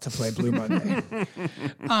call to play Blue Monday?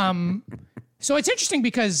 So it's interesting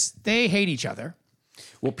because they hate each other.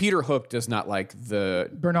 Well, Peter Hook does not like the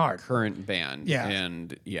Bernard current band. Yeah.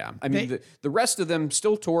 And I mean, the rest of them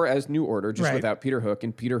still tour as New Order, just without Peter Hook.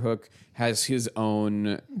 And Peter Hook has his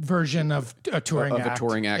own version of a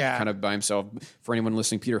touring act. Kind of by himself. For anyone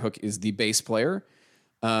listening, Peter Hook is the bass player.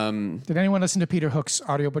 Did anyone listen to Peter Hook's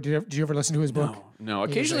audiobook? Did you ever listen to his book? No.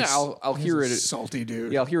 Occasionally I'll hear it. Salty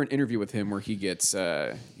dude. Yeah, I'll hear an interview with him where he gets,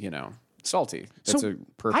 salty. That's a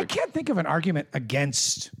perfect. I can't think of an argument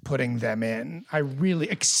against putting them in.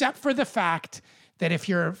 Except for the fact that if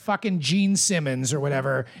you're fucking Gene Simmons or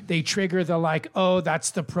whatever, they trigger the like, oh,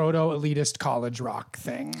 that's the proto-elitist college rock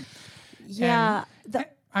thing. Yeah.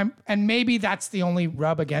 And maybe that's the only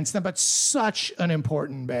rub against them, but such an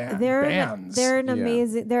important band. They're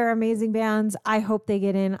amazing bands. I hope they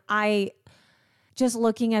get in. Just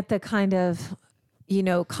looking at the kind of,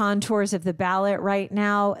 contours of the ballot right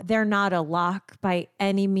now, they're not a lock by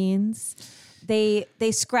any means. They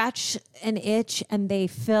scratch an itch and they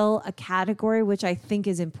fill a category, which I think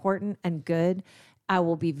is important and good. I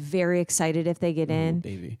will be very excited if they get in.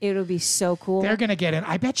 Baby. It'll be so cool. They're going to get in.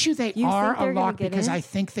 I bet you they are a lock because in? I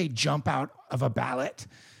think they jump out of a ballot.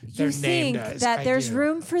 You think that there's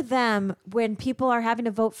room for them when people are having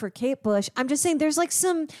to vote for Kate Bush. I'm just saying there's like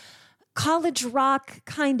some college rock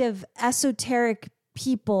kind of esoteric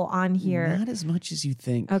people on here. Not as much as you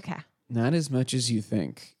think. Okay. Not as much as you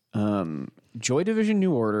think. Joy Division,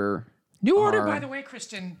 New Order. By the way,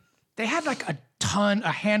 Kristen, they had like a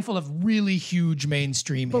handful of really huge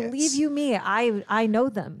mainstream hits. Believe you me, I know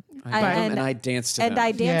them. And I dance to them. And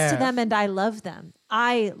I dance to them and I love them.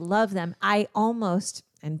 I love them. I almost,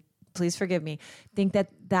 and please forgive me, think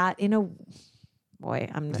that in a, boy,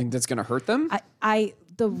 I'm. I think that's going to hurt them?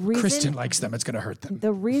 The reason. Kristen likes them. It's going to hurt them.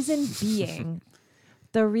 The reason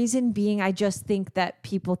being, I just think that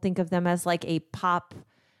people think of them as like a pop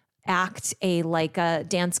act, like a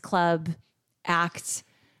dance club act.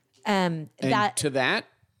 And to that,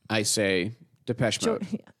 I say Depeche Mode.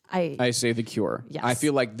 I say The Cure. Yes. I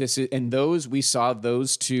feel like this is, and we saw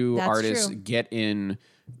those two artists get in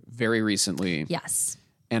very recently. Yes.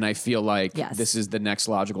 And I feel like this is the next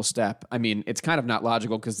logical step. I mean, it's kind of not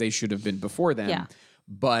logical because they should have been before them,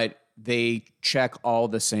 but they check all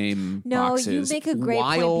the same boxes. No, you make a great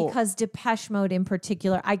point because Depeche Mode in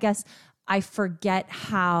particular, I guess I forget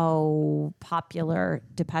how popular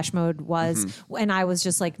Depeche Mode was. And I was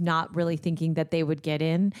just like not really thinking that they would get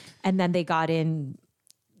in. And then they got in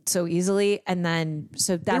so easily. And then,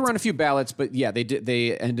 they were on a few ballots, but yeah,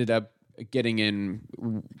 they ended up getting in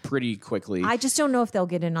pretty quickly. I just don't know if they'll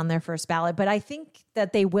get in on their first ballot, but I think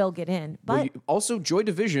that they will get in. But also Joy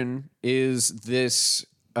Division is this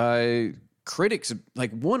critics,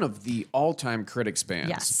 like one of the all-time critics bands.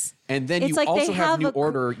 Yes. And then you also have New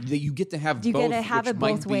Order that you get to have both, which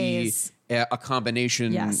might be a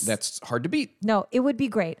combination that's hard to beat. No, it would be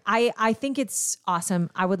great. I think it's awesome.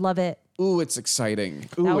 I would love it. Ooh, it's exciting.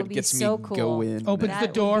 Ooh, it gets me going. Opens the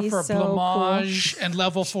door for Blamage and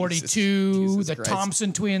Level 42, Jesus the Christ.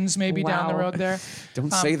 Thompson twins maybe down the road there.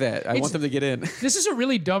 Don't say that. I want them to get in. This is a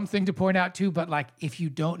really dumb thing to point out too, but like if you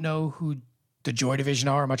don't know who the Joy Division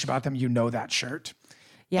are or much about them, you know that shirt.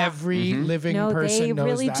 Yeah. Every living person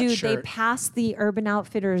knows that do. shirt. They passed the Urban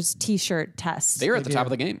Outfitters t-shirt test. They're at the top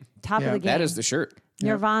of the game. Top of the game. That is the shirt.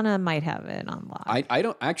 Nirvana might have it on lock. I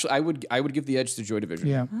don't actually. I would give the edge to Joy Division.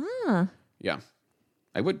 Yeah. Yeah.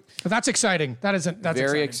 I would. But that's exciting. That's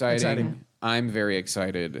very exciting. I'm very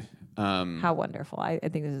excited. How wonderful. I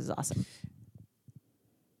think this is awesome.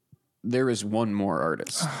 There is one more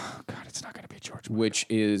artist. Oh, God, it's not going to be George which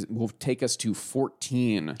will take us to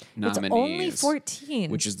 14 nominees. It's only 14.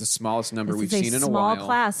 Which is the smallest number we've This is seen in a small while.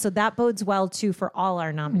 class, so that bodes well too for all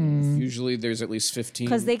our nominees. Usually there's at least 15.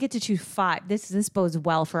 Because they get to choose 5. This bodes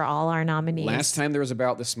well for all our nominees. Last time there was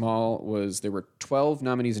about this small there were 12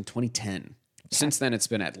 nominees in 2010. Since then, it's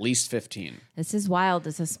been at least 15. This is wild.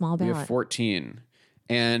 This is a small We ballot. have 14.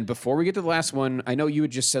 And before we get to the last one, I know you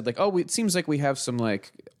had just said like, oh, it seems like we have some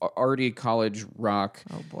like arty college rock.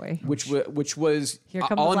 Oh boy. Which was Here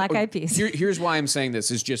come the Black Eyed Peas. Here's why I'm saying this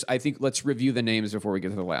is just I think let's review the names before we get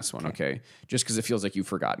to the last one, okay? Just because it feels like you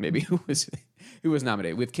forgot maybe who was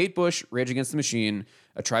nominated. We have Kate Bush, Rage Against the Machine,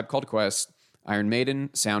 A Tribe Called Quest, Iron Maiden,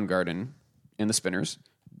 Soundgarden, and The Spinners.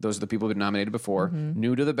 Those are the people who've been nominated before.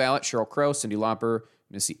 New to the ballot, Sheryl Crow, Cyndi Lauper,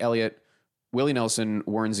 Missy Elliott, Willie Nelson,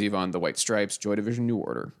 Warren Zevon, The White Stripes, Joy Division, New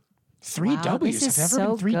Order. 3 Wow, W's. this Have is there ever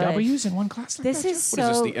so been 3 good. W's in one class like This that? is What is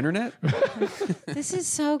so this, the internet? this is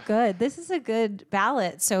so good. This is a good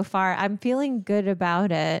ballot so far. I'm feeling good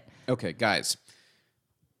about it. Okay, guys.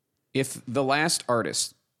 If the last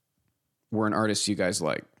artist were an artist you guys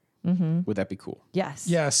like, would that be cool? Yes.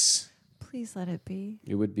 Yes. Please let it be.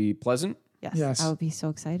 It would be pleasant. Yes. Yes. I would be so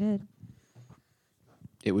excited.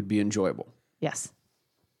 It would be enjoyable. Yes.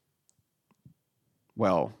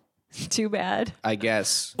 Well, Too bad. I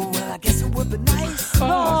guess. Well, I guess it would be nice.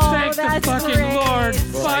 Oh, thank the that's fucking great. Lord.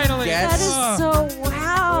 Well, I Finally. guess- That is so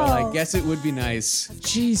wow. Well, I guess it would be nice.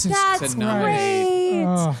 Jesus That's to nominate, great.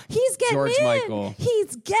 Oh. He's getting George in. Michael.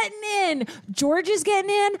 He's getting in. George is getting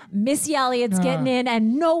in. Missy Elliott's getting in,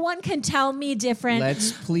 and no one can tell me different.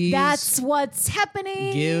 Let's please That's what's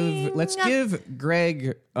happening. Let's give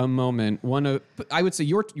Greg a moment. I would say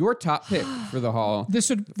your top pick for the Hall. This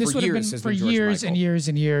would have been years for has George years and Michael. years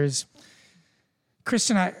and years.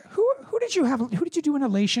 Kristen, who did you do an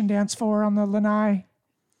elation dance for on the lanai?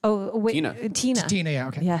 Oh wait, Tina. Tina, yeah,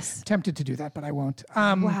 okay. Yes. Tempted to do that, but I won't.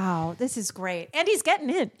 Wow, this is great, and he's getting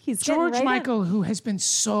in. He's George getting right Michael, who has been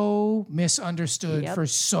so misunderstood Yep. for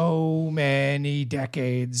so many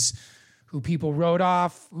decades, who people wrote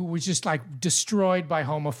off, who was just like destroyed by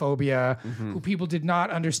homophobia, who people did not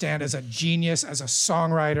understand as a genius, as a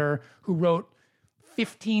songwriter, who wrote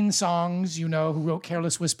 15 songs, who wrote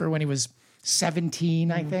Careless Whisper when he was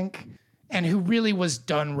 17, I think, and who really was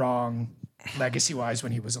done wrong legacy-wise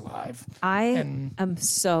when he was alive. I And- am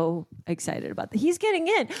so excited about that. He's getting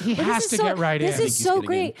in. He has to get right in. This I think is he's so getting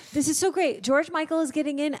great. This is so great. George Michael is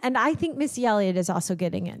getting in, and I think Missy Elliott is also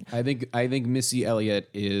getting in. I think Missy Elliott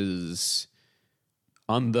is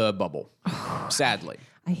on the bubble. Sadly.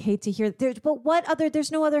 I hate to hear but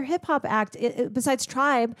there's no other hip hop act besides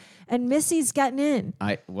Tribe, and Missy's getting in.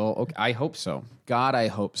 Okay, I hope so. God, I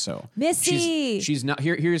hope so. Missy! She's not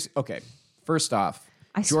here. Here's okay. First off,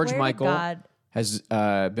 I George swear to Michael God. has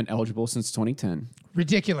been eligible since 2010.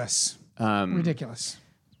 Ridiculous. Ridiculous.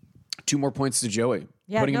 2 more points to Joey,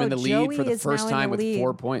 Yeah, putting him no, in the lead Joey for the is first now in time the with lead.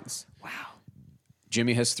 4 points. Wow.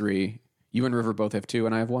 Jimmy has 3. You and River both have 2,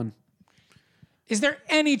 and I have 1. Is there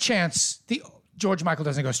any chance George Michael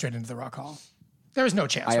doesn't go straight into the Rock Hall? There is no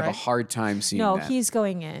chance, I have a right? hard time seeing No, that. he's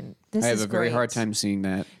going in. This I have is a very great. hard time seeing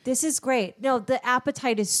that. This is great. No, the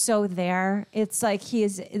appetite is so there. It's like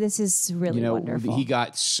this is really wonderful. He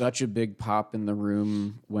got such a big pop in the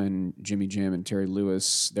room when Jimmy Jam and Terry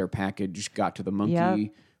Lewis, their package got to the monkey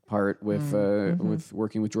Yep. part with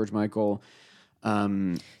working with George Michael.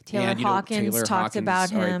 Taylor and, Hawkins Taylor talked about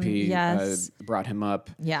him. RIP, Yes. brought him up.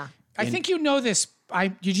 Yeah. I think you know this.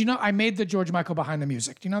 Did you know I made the George Michael Behind the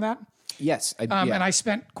Music? Do you know that? Yes, And I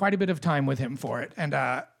spent quite a bit of time with him for it, and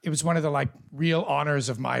it was one of the real honors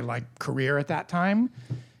of my career at that time.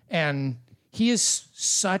 And he is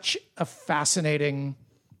such a fascinating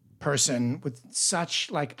person with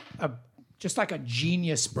such just a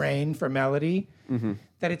genius brain for melody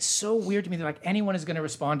that it's so weird to me that anyone is going to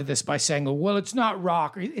respond to this by saying, "Well, it's not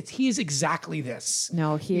rock." He is exactly this.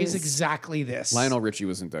 No, he is exactly this. Lionel Richie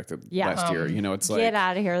was inducted last year. It's like Get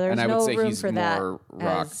out of here. There's and I would no say room he's for that more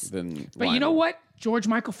rock as- than. But you Lionel. know what? George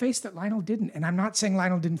Michael faced that Lionel didn't. And I'm not saying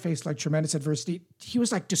Lionel didn't face tremendous adversity. He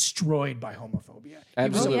was Absolutely. destroyed by homophobia.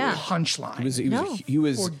 Absolutely. He was yeah. a punchline. He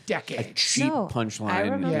was For a decades. cheap No, I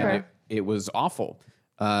punchline. remember. And it was awful.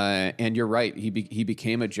 And you're right. He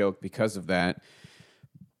became a joke because of that.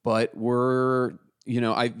 But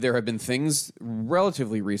there have been things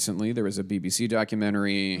relatively recently. There was a BBC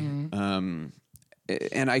documentary, and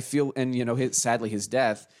I feel, sadly his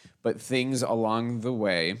death, but things along the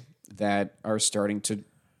way that are starting to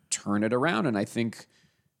turn it around. And I think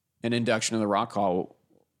an induction in the Rock Hall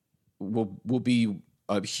will be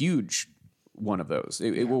a huge one of those.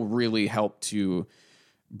 It will really help to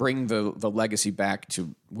bring the legacy back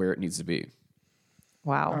to where it needs to be.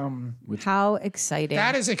 Wow. How exciting.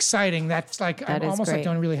 That is exciting. That's like, I'm almost like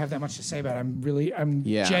don't really have that much to say about it. I'm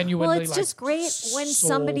genuinely Well, it's just great when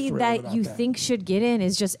somebody that you think should get in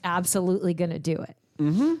is just absolutely going to do it.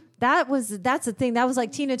 Mm-hmm. That's the thing. That was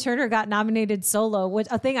like Tina Turner got nominated solo, which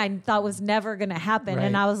a thing I thought was never going to happen. Right.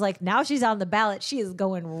 And I was like, now she's on the ballot. She is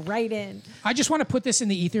going right in. I just want to put this in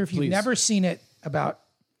the ether. If you've never seen it, about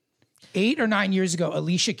 8 or 9 years ago,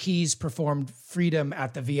 Alicia Keys performed Freedom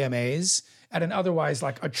at the VMAs, at an otherwise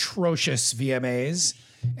like atrocious VMAs.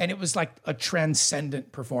 And it was like a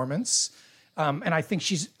transcendent performance. And I think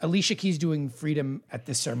Alicia Keys doing Freedom at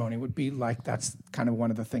this ceremony would be like, that's kind of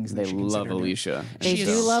one of the things that they love Alicia. They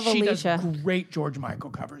do love Alicia. She does great George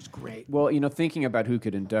Michael covers. Great. Well, thinking about who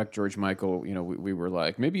could induct George Michael, we were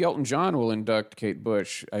like, maybe Elton John will induct Kate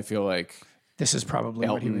Bush. I feel like this is probably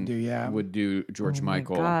Elton what he would do. Yeah, would do George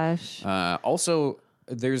Michael. Gosh. Also,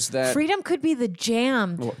 there's that Freedom could be the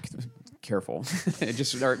jam. Well, careful,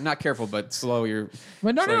 or not careful, but slow your.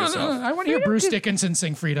 But no. yourself. I want to hear Bruce Dickinson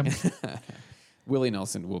sing Freedom. Willie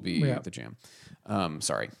Nelson will be the jam.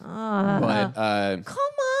 Sorry, but come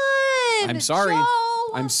on. I'm sorry. Joe,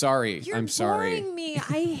 I'm sorry. You're I'm sorry. boring me.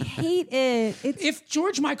 I hate it. If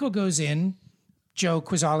George Michael goes in, Joe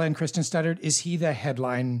Quazala and Kristen Studdard, is he the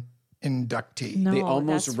headline inductee? No, they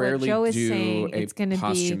almost that's rarely what Joe is do saying. a It's gonna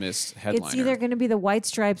posthumous headliner. It's either going to be the White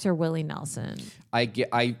Stripes or Willie Nelson.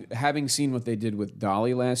 I having seen what they did with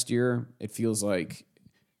Dolly last year, it feels like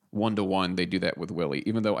 1-to-1 they do that with Willie.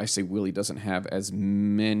 Even though I say Willie doesn't have as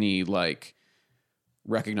many like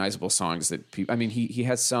recognizable songs that people. I mean, he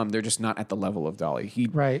has some. They're just not at the level of Dolly. He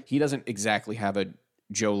doesn't exactly have a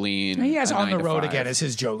Jolene. He has a On the 9 to Road 5. Again as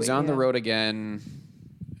his Jolene. He's on the road again,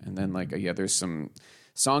 and then there's some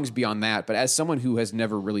songs beyond that. But as someone who has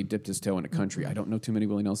never really dipped his toe into country, I don't know too many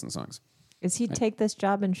Willie Nelson songs. Is he Take This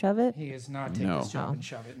Job and Shove It? He is not Take This Job and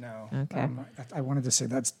Shove It, no. Okay. I wanted to say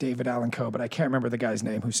that's David Allan Coe, but I can't remember the guy's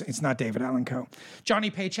name. It's not David Allan Coe. Johnny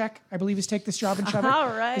Paycheck, I believe, is Take This Job and Shove It. All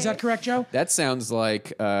right. Is that correct, Joe? That sounds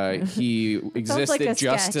like he existed like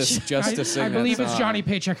just to sing I believe that it's song. Johnny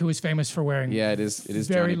Paycheck who is famous for wearing it is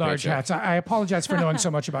very Johnny large Paycheck. hats. I apologize for knowing so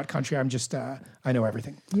much about country. I'm just, I know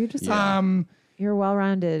everything. You just you're a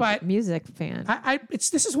well-rounded music fan.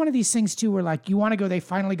 This is one of these things too, where like you want to go, they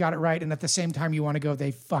finally got it right, and at the same time you want to go, they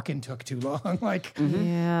fucking took too long. Like,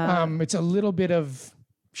 it's a little bit of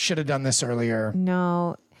should have done this earlier.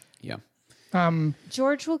 No. Yeah.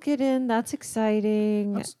 George will get in. That's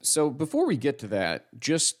exciting. So before we get to that,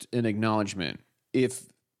 just an acknowledgement. If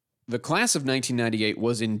the class of 1998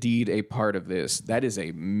 was indeed a part of this, that is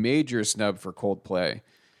a major snub for Coldplay,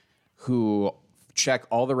 who check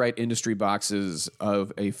all the right industry boxes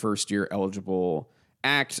of a first-year eligible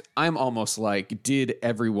act. I'm almost like, did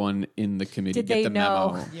everyone in the committee get the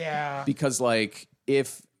memo? Yeah. Because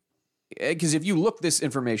if you look this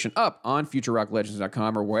information up on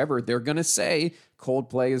futurerocklegends.com or wherever, they're going to say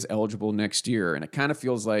Coldplay is eligible next year. And it kind of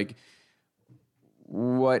feels like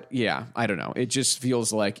I don't know. It just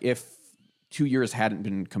feels like if 2 years hadn't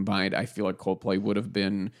been combined, I feel like Coldplay would have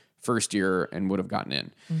been first year and would have gotten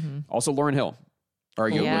in. Mm-hmm. Also, Lauryn Hill,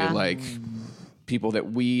 arguably people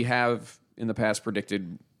that we have in the past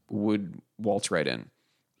predicted would waltz right in,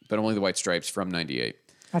 but only the White Stripes from 98.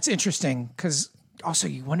 That's interesting because also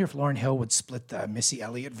you wonder if Lauryn Hill would split the Missy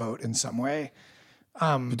Elliott vote in some way.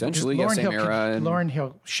 Potentially, Lauryn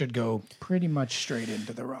Hill should go pretty much straight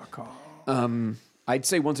into the Rock Hall. I'd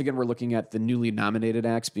say once again we're looking at the newly nominated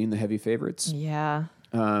acts being the heavy favorites. Yeah.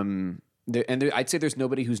 I'd say there's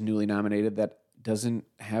nobody who's newly nominated that doesn't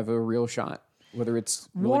have a real shot. Whether it's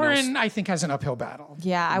Warren, I think, has an uphill battle.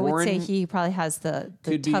 Yeah, I would say he probably has the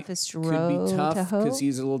toughest road could be tough to hoe. because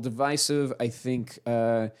he's a little divisive. I think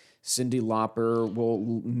Cyndi Lauper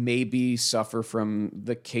will maybe suffer from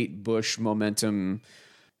the Kate Bush momentum.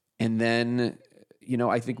 And then,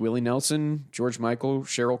 I think Willie Nelson, George Michael,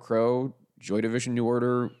 Sheryl Crow, Joy Division, New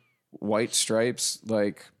Order, White Stripes,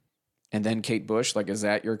 and then Kate Bush. Is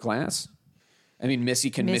that your class? I mean, Missy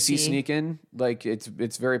sneak in?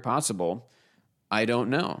 It's very possible. I don't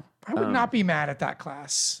know. I would not be mad at that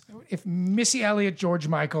class. If Missy Elliott, George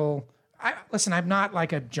Michael, listen, I'm not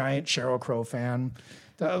like a giant Sheryl Crow fan.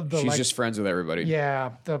 She's just friends with everybody.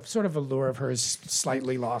 Yeah, the sort of allure of her is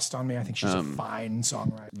slightly lost on me. I think she's a fine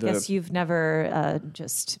songwriter. Guess you've never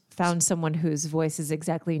just found someone whose voice is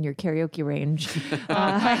exactly in your karaoke range.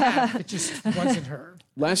 It just wasn't her.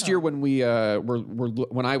 Last year when we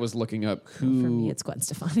when I was looking up who for me, it's Gwen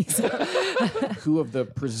Stefani. So. who of the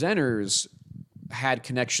presenters had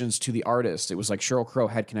connections to the artist, it was like Sheryl Crow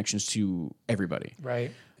had connections to everybody.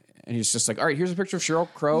 Right. And he's just like, all right, here's a picture of Sheryl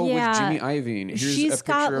Crow with Jimmy Iovine. Here's She's a picture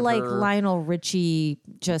got of like her. Lionel Richie,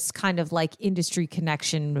 just kind of like industry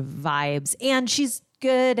connection vibes. And she's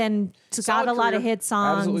good and got a lot of hit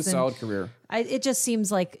songs. Absolutely and solid career. It just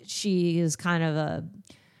seems like she is kind of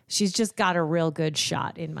she's just got a real good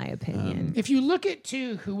shot, in my opinion. If you look at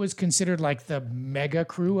who was considered like the mega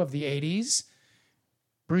crew of the 80s,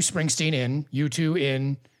 Bruce Springsteen in, U2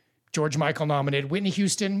 in, George Michael nominated, Whitney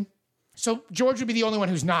Houston. So George would be the only one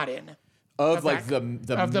who's not in. Of like the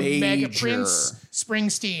mega Prince,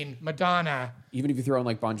 Springsteen, Madonna. Even if you throw in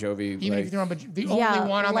like Bon Jovi. Even if you throw in the only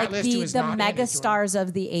one on like that list who is the not mega in stars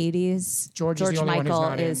of the 80s. George is the only one who's Michael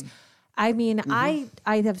not is. in. I mean, I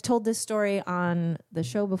have told this story on the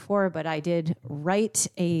show before, but I did write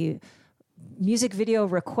a music video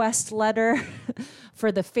request letter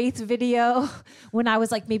for the Faith video when I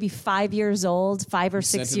was like maybe 5 years old, 5 or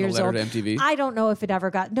 6 years old. To MTV? I don't know if it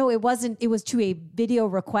ever got. No, it wasn't. It was to a video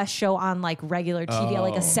request show on like regular TV,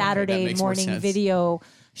 like a Saturday morning video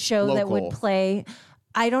show that would play.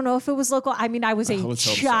 I don't know if it was local. I mean, I was a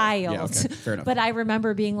child, Yeah, okay. Fair enough. but I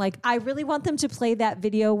remember being like, I really want them to play that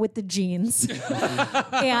video with the jeans.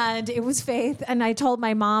 And it was Faith. And I told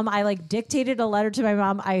my mom, I like dictated a letter to my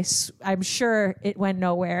mom. I'm sure it went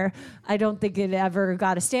nowhere. I don't think it ever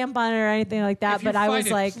got a stamp on it or anything like that. If you But I find was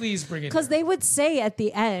it, like, please bring it because here. they would say at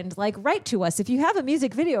the end, like, write to us. If you have a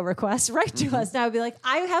music video request, write to us. And I would be like,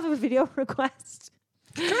 I have a video request.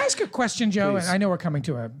 Can I ask a question, Joe? And I know we're coming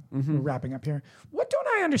to we're wrapping up here. What don't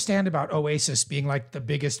I understand about Oasis being like the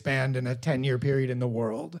biggest band in a 10-year period in the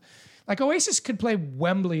world? Like Oasis could play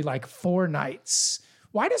Wembley like 4 nights.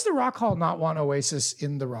 Why does the Rock Hall not want Oasis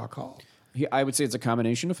in the Rock Hall? I would say it's a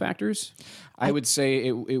combination of factors. I would say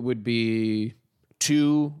it would be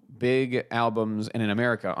 2 big albums, and in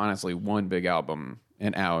America, honestly, 1 big album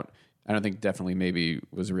and out. I don't think definitely maybe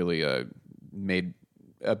was really made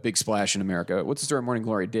a big splash in America. What's the Story of Morning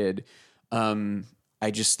Glory did.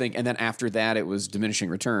 I just think, and then after that, it was diminishing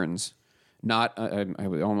returns. Not, I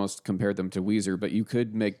would almost compare them to Weezer, but you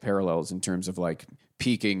could make parallels in terms of like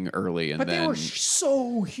peaking early and But then they were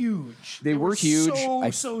so huge. They were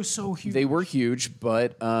huge. So huge. They were huge,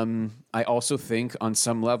 but I also think on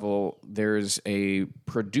some level there's a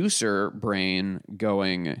producer brain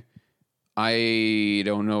going, I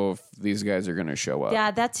don't know if these guys are going to show up.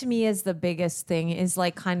 Yeah, that to me is the biggest thing, is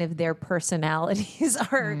like kind of their personalities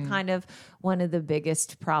are kind of one of the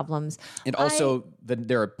biggest problems. And also,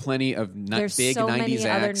 there are plenty of there's big so 90s many acts.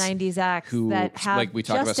 other 90s acts who, that have like we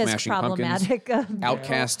talked just about as Smashing Pumpkins. problematic.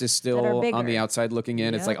 Outkast is still on the outside looking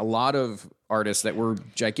in. It's like a lot of artists that were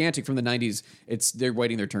gigantic from the 90s. They're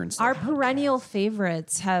waiting their turns. Our perennial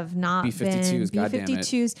favorites have not B-52s, been goddammit.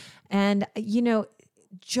 B-52s. And, you know,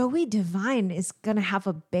 Joey Devine is going to have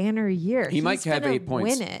a banner year. He might have gonna 8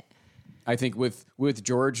 points. Win it. I think with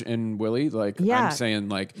George and Willie, like Yeah. I'm saying,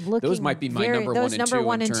 like Looking those might be my very- number those 1 and 2 number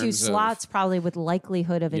 1 in and 2 terms slots, probably with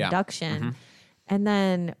likelihood of Yeah. induction. And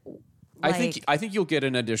then, I think you'll get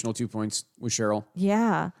an additional 2 points with Cheryl.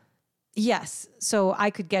 yeah. Yes. So I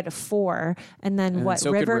could get a 4. And then what?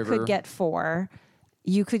 so could River River. could get 4.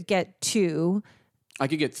 You could get 2. I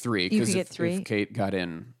could get 3 You because could get if 3. Kate got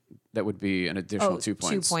in, that would be an additional 2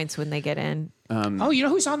 points. 2 points when they get in. Oh, you know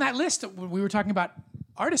who's on that list? We were talking about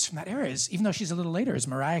artists from that era, even though she's a little later, is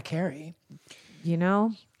Mariah Carey. You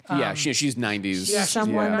know? Yeah, she's 90s. Yeah,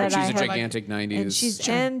 someone that she's I a have, gigantic 90s.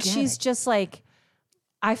 And she's just like,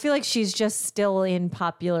 I feel like she's just still in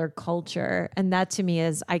popular culture. And that to me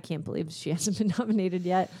is, I can't believe she hasn't been nominated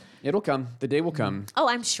yet. It'll come. The day will come. Oh,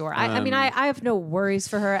 I'm sure. I mean, I have no worries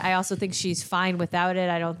for her. I also think she's fine without it.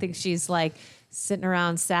 I don't think she's like sitting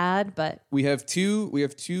around sad, but We have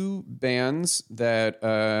two bands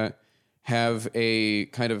that have a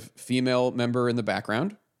kind of female member in the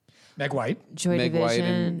background. Meg White. Joy Meg Division, White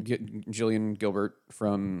and Jillian Gilbert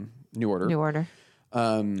from New Order. New Order.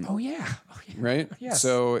 Oh yeah. Right? Yes.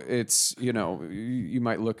 So it's, you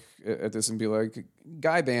might look at this and be like,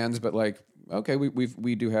 guy bands, but like, okay,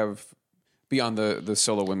 we do have beyond the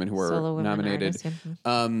solo women who Solo are women nominated. artists,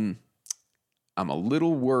 yeah. I'm a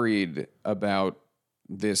little worried about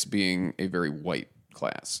this being a very white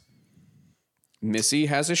class. Missy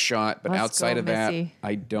has a shot, but Let's outside go, of that, Missy.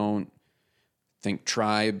 I don't think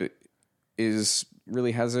Tribe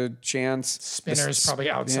really has a chance. Spinners probably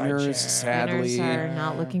outside Spinners, chance. sadly. Spinners are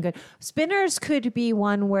not looking good. Spinners could be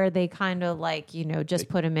one where they kind of like, just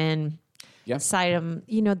put them in, Yeah. side them,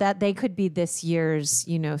 that they could be this year's,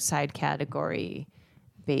 side category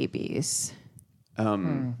babies.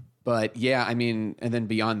 But yeah, I mean, and then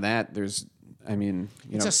beyond that, it's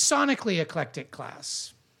It's a sonically eclectic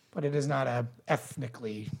class, but it is not a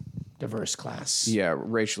ethnically diverse class. Yeah,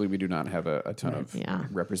 racially, we do not have a ton of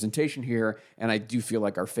representation here. And I do feel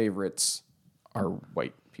like our favorites are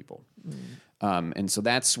white people. And so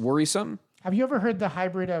that's worrisome. Have you ever heard the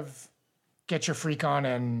hybrid of Get Your Freak On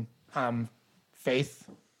and Faith?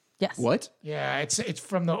 Yes. What? Yeah, it's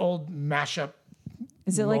from the old mashup.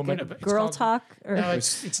 Is it like a girl talk? Or? No,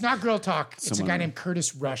 it's not girl talk. It's a guy named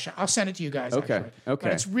Curtis Rush. I'll send it to you guys. Okay. Actually. Okay.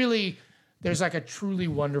 But it's really, there's like a truly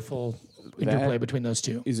wonderful interplay between those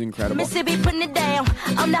two. Is incredible. Mississippi putting it down.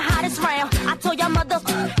 I'm the hottest round. I told y'all mother,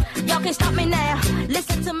 y'all can't stop me now.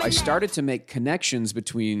 Listen to me. I started to make connections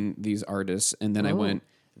between these artists, and then I went,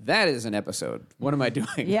 that is an episode. What am I doing?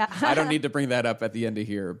 Yeah. I don't need to bring that up at the end of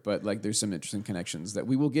here, but like there's some interesting connections that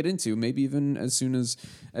we will get into, maybe even as soon as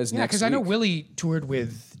next week. Because I know Willie toured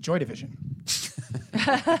with Joy Division.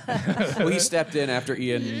 Well, he stepped in after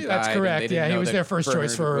Ian died. That's correct. And they didn't He know was that their first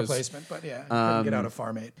choice for a Bernard was- replacement, but couldn't get out of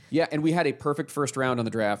Farm Aid. Yeah, and we had a perfect first round on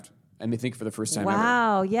the draft, and I think for the first time ever.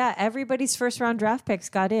 Wow. Yeah. Everybody's first round draft picks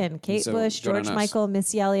got in. Kate So, Bush, good on George us. Michael,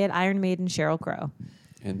 Missy Elliott, Iron Maiden, Sheryl Crow.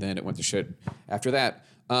 And then it went to shit after that.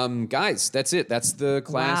 Guys, that's it. That's the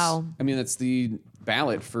class. Wow. I mean, that's the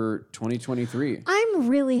ballot for 2023. I'm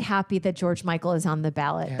really happy that George Michael is on the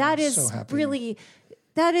ballot. Yeah, that I'm is so happy. really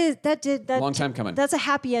Long time coming. That's a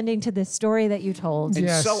happy ending to this story that you told. And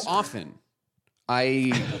Yes. so often,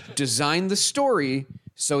 I design the story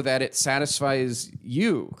so that it satisfies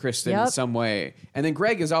you, Kristen, in Yep. some way. And then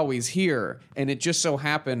Greg is always here. And it just so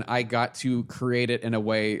happened I got to create it in a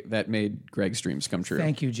way that made Greg's dreams come true.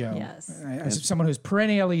 Thank you, Joe. Yes. As someone who's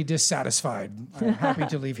perennially dissatisfied, I'm happy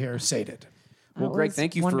to leave here sated. Well, That Greg, was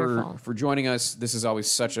thank you wonderful. for joining us. This is always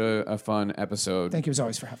such a fun episode. Thank you as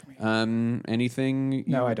always for having me. Anything?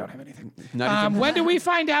 No, I don't have anything. Not even- When do we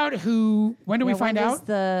find out who? When do we Yeah, find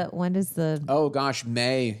out? When does the Oh gosh,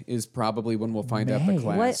 May is probably when we'll find out the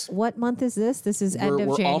class. what month is this? This is end of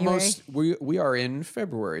we're January. almost we are in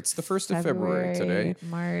February. It's the 1st of February today.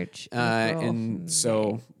 March, April, and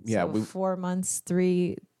so yeah, so 4 months,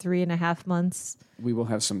 three and a half months. we will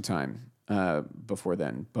have some time before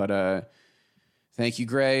then. But thank you,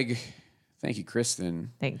 Greg. Thank you,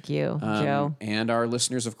 Kristen. Thank you, Joe. And our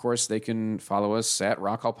listeners, of course, they can follow us at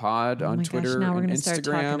Rock Hall Pod Oh on my Twitter gosh, now we're and gonna start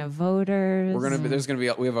talking Instagram. to voters. We're gonna be, there's gonna be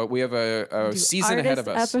we have a season ahead of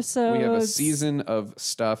us. artist We have a episodes. season of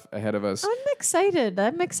stuff ahead of us. I'm excited.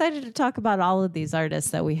 I'm excited to talk about all of these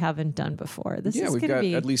artists that we haven't done before. This Yeah, is we've going to got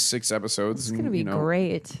be at least 6 episodes. It's and, going to be you know,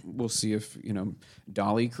 great. We'll see if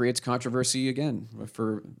Dolly creates controversy again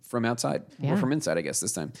from outside or from inside, I guess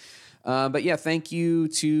this time. But yeah, thank you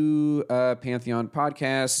to Pantheon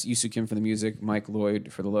Podcasts, Yusu Kim for the music, Mike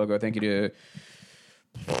Lloyd for the logo. Thank you to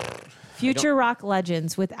Future rock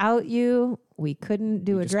legends. Without you, we couldn't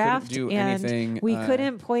do a just couldn't draft, do and anything, we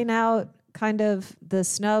couldn't point out kind of the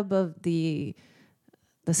snub of the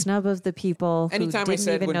people anytime who I didn't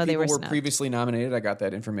said even when know they people were were snubbed. previously nominated, I got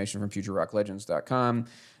that information from futurerocklegends.com.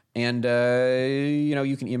 And,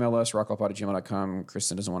 you can email us, rockhallpod@gmail.com.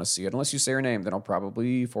 Kristen doesn't want to see it. Unless you say her name, then I'll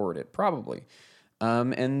probably forward it. Probably.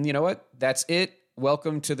 And you know what? That's it.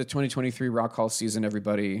 Welcome to the 2023 Rock Hall season,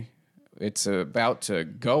 everybody. It's about to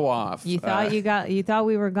go off. You thought you thought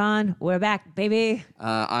we were gone. We're back, baby.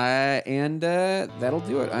 That'll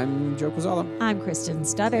do it. I'm Joe Kozala. I'm Kristen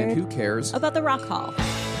Studdard. And who cares? About the Rock Hall.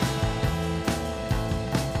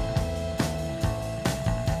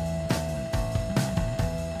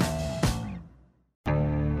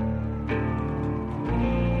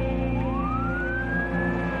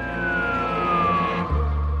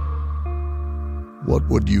 What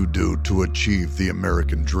would you do to achieve the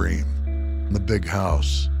American dream? The big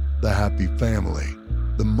house, the happy family,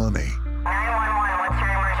 the money. 911, what's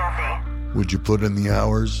your emergency? Would you put in the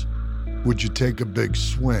hours? Would you take a big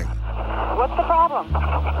swing? What's the problem?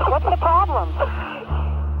 What's the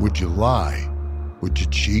problem? Would you lie? Would you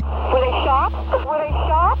cheat? Were they shot? Were they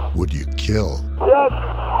shot? Would you kill? Yes.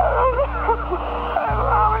 My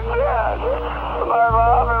mom and dad. My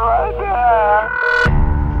mom and my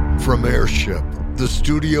dad. From Airship, the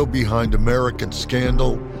studio behind American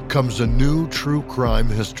Scandal, comes a new true crime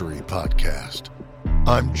history podcast.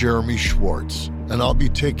 I'm Jeremy Schwartz, and I'll be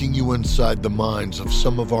taking you inside the minds of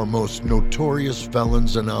some of our most notorious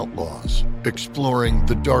felons and outlaws, exploring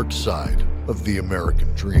the dark side of the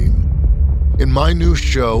American dream. In my new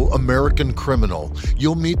show, American Criminal,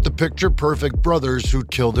 you'll meet the picture-perfect brothers who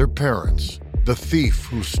killed their parents, the thief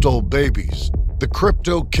who stole babies, the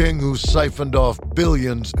crypto king who siphoned off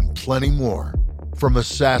billions, and plenty more. From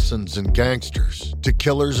assassins and gangsters to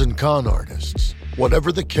killers and con artists.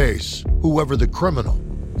 Whatever the case, whoever the criminal,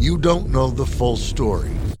 you don't know the full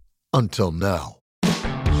story. Until now.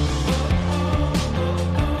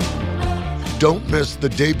 Don't miss the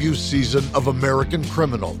debut season of American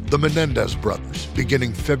Criminal, The Menendez Brothers,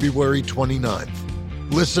 beginning February 29th.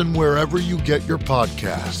 Listen wherever you get your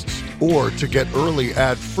podcasts, or to get early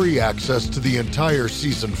ad-free access to the entire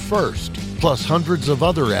season first, plus hundreds of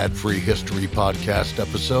other ad-free history podcast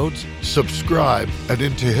episodes, subscribe at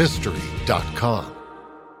IntoHistory.com.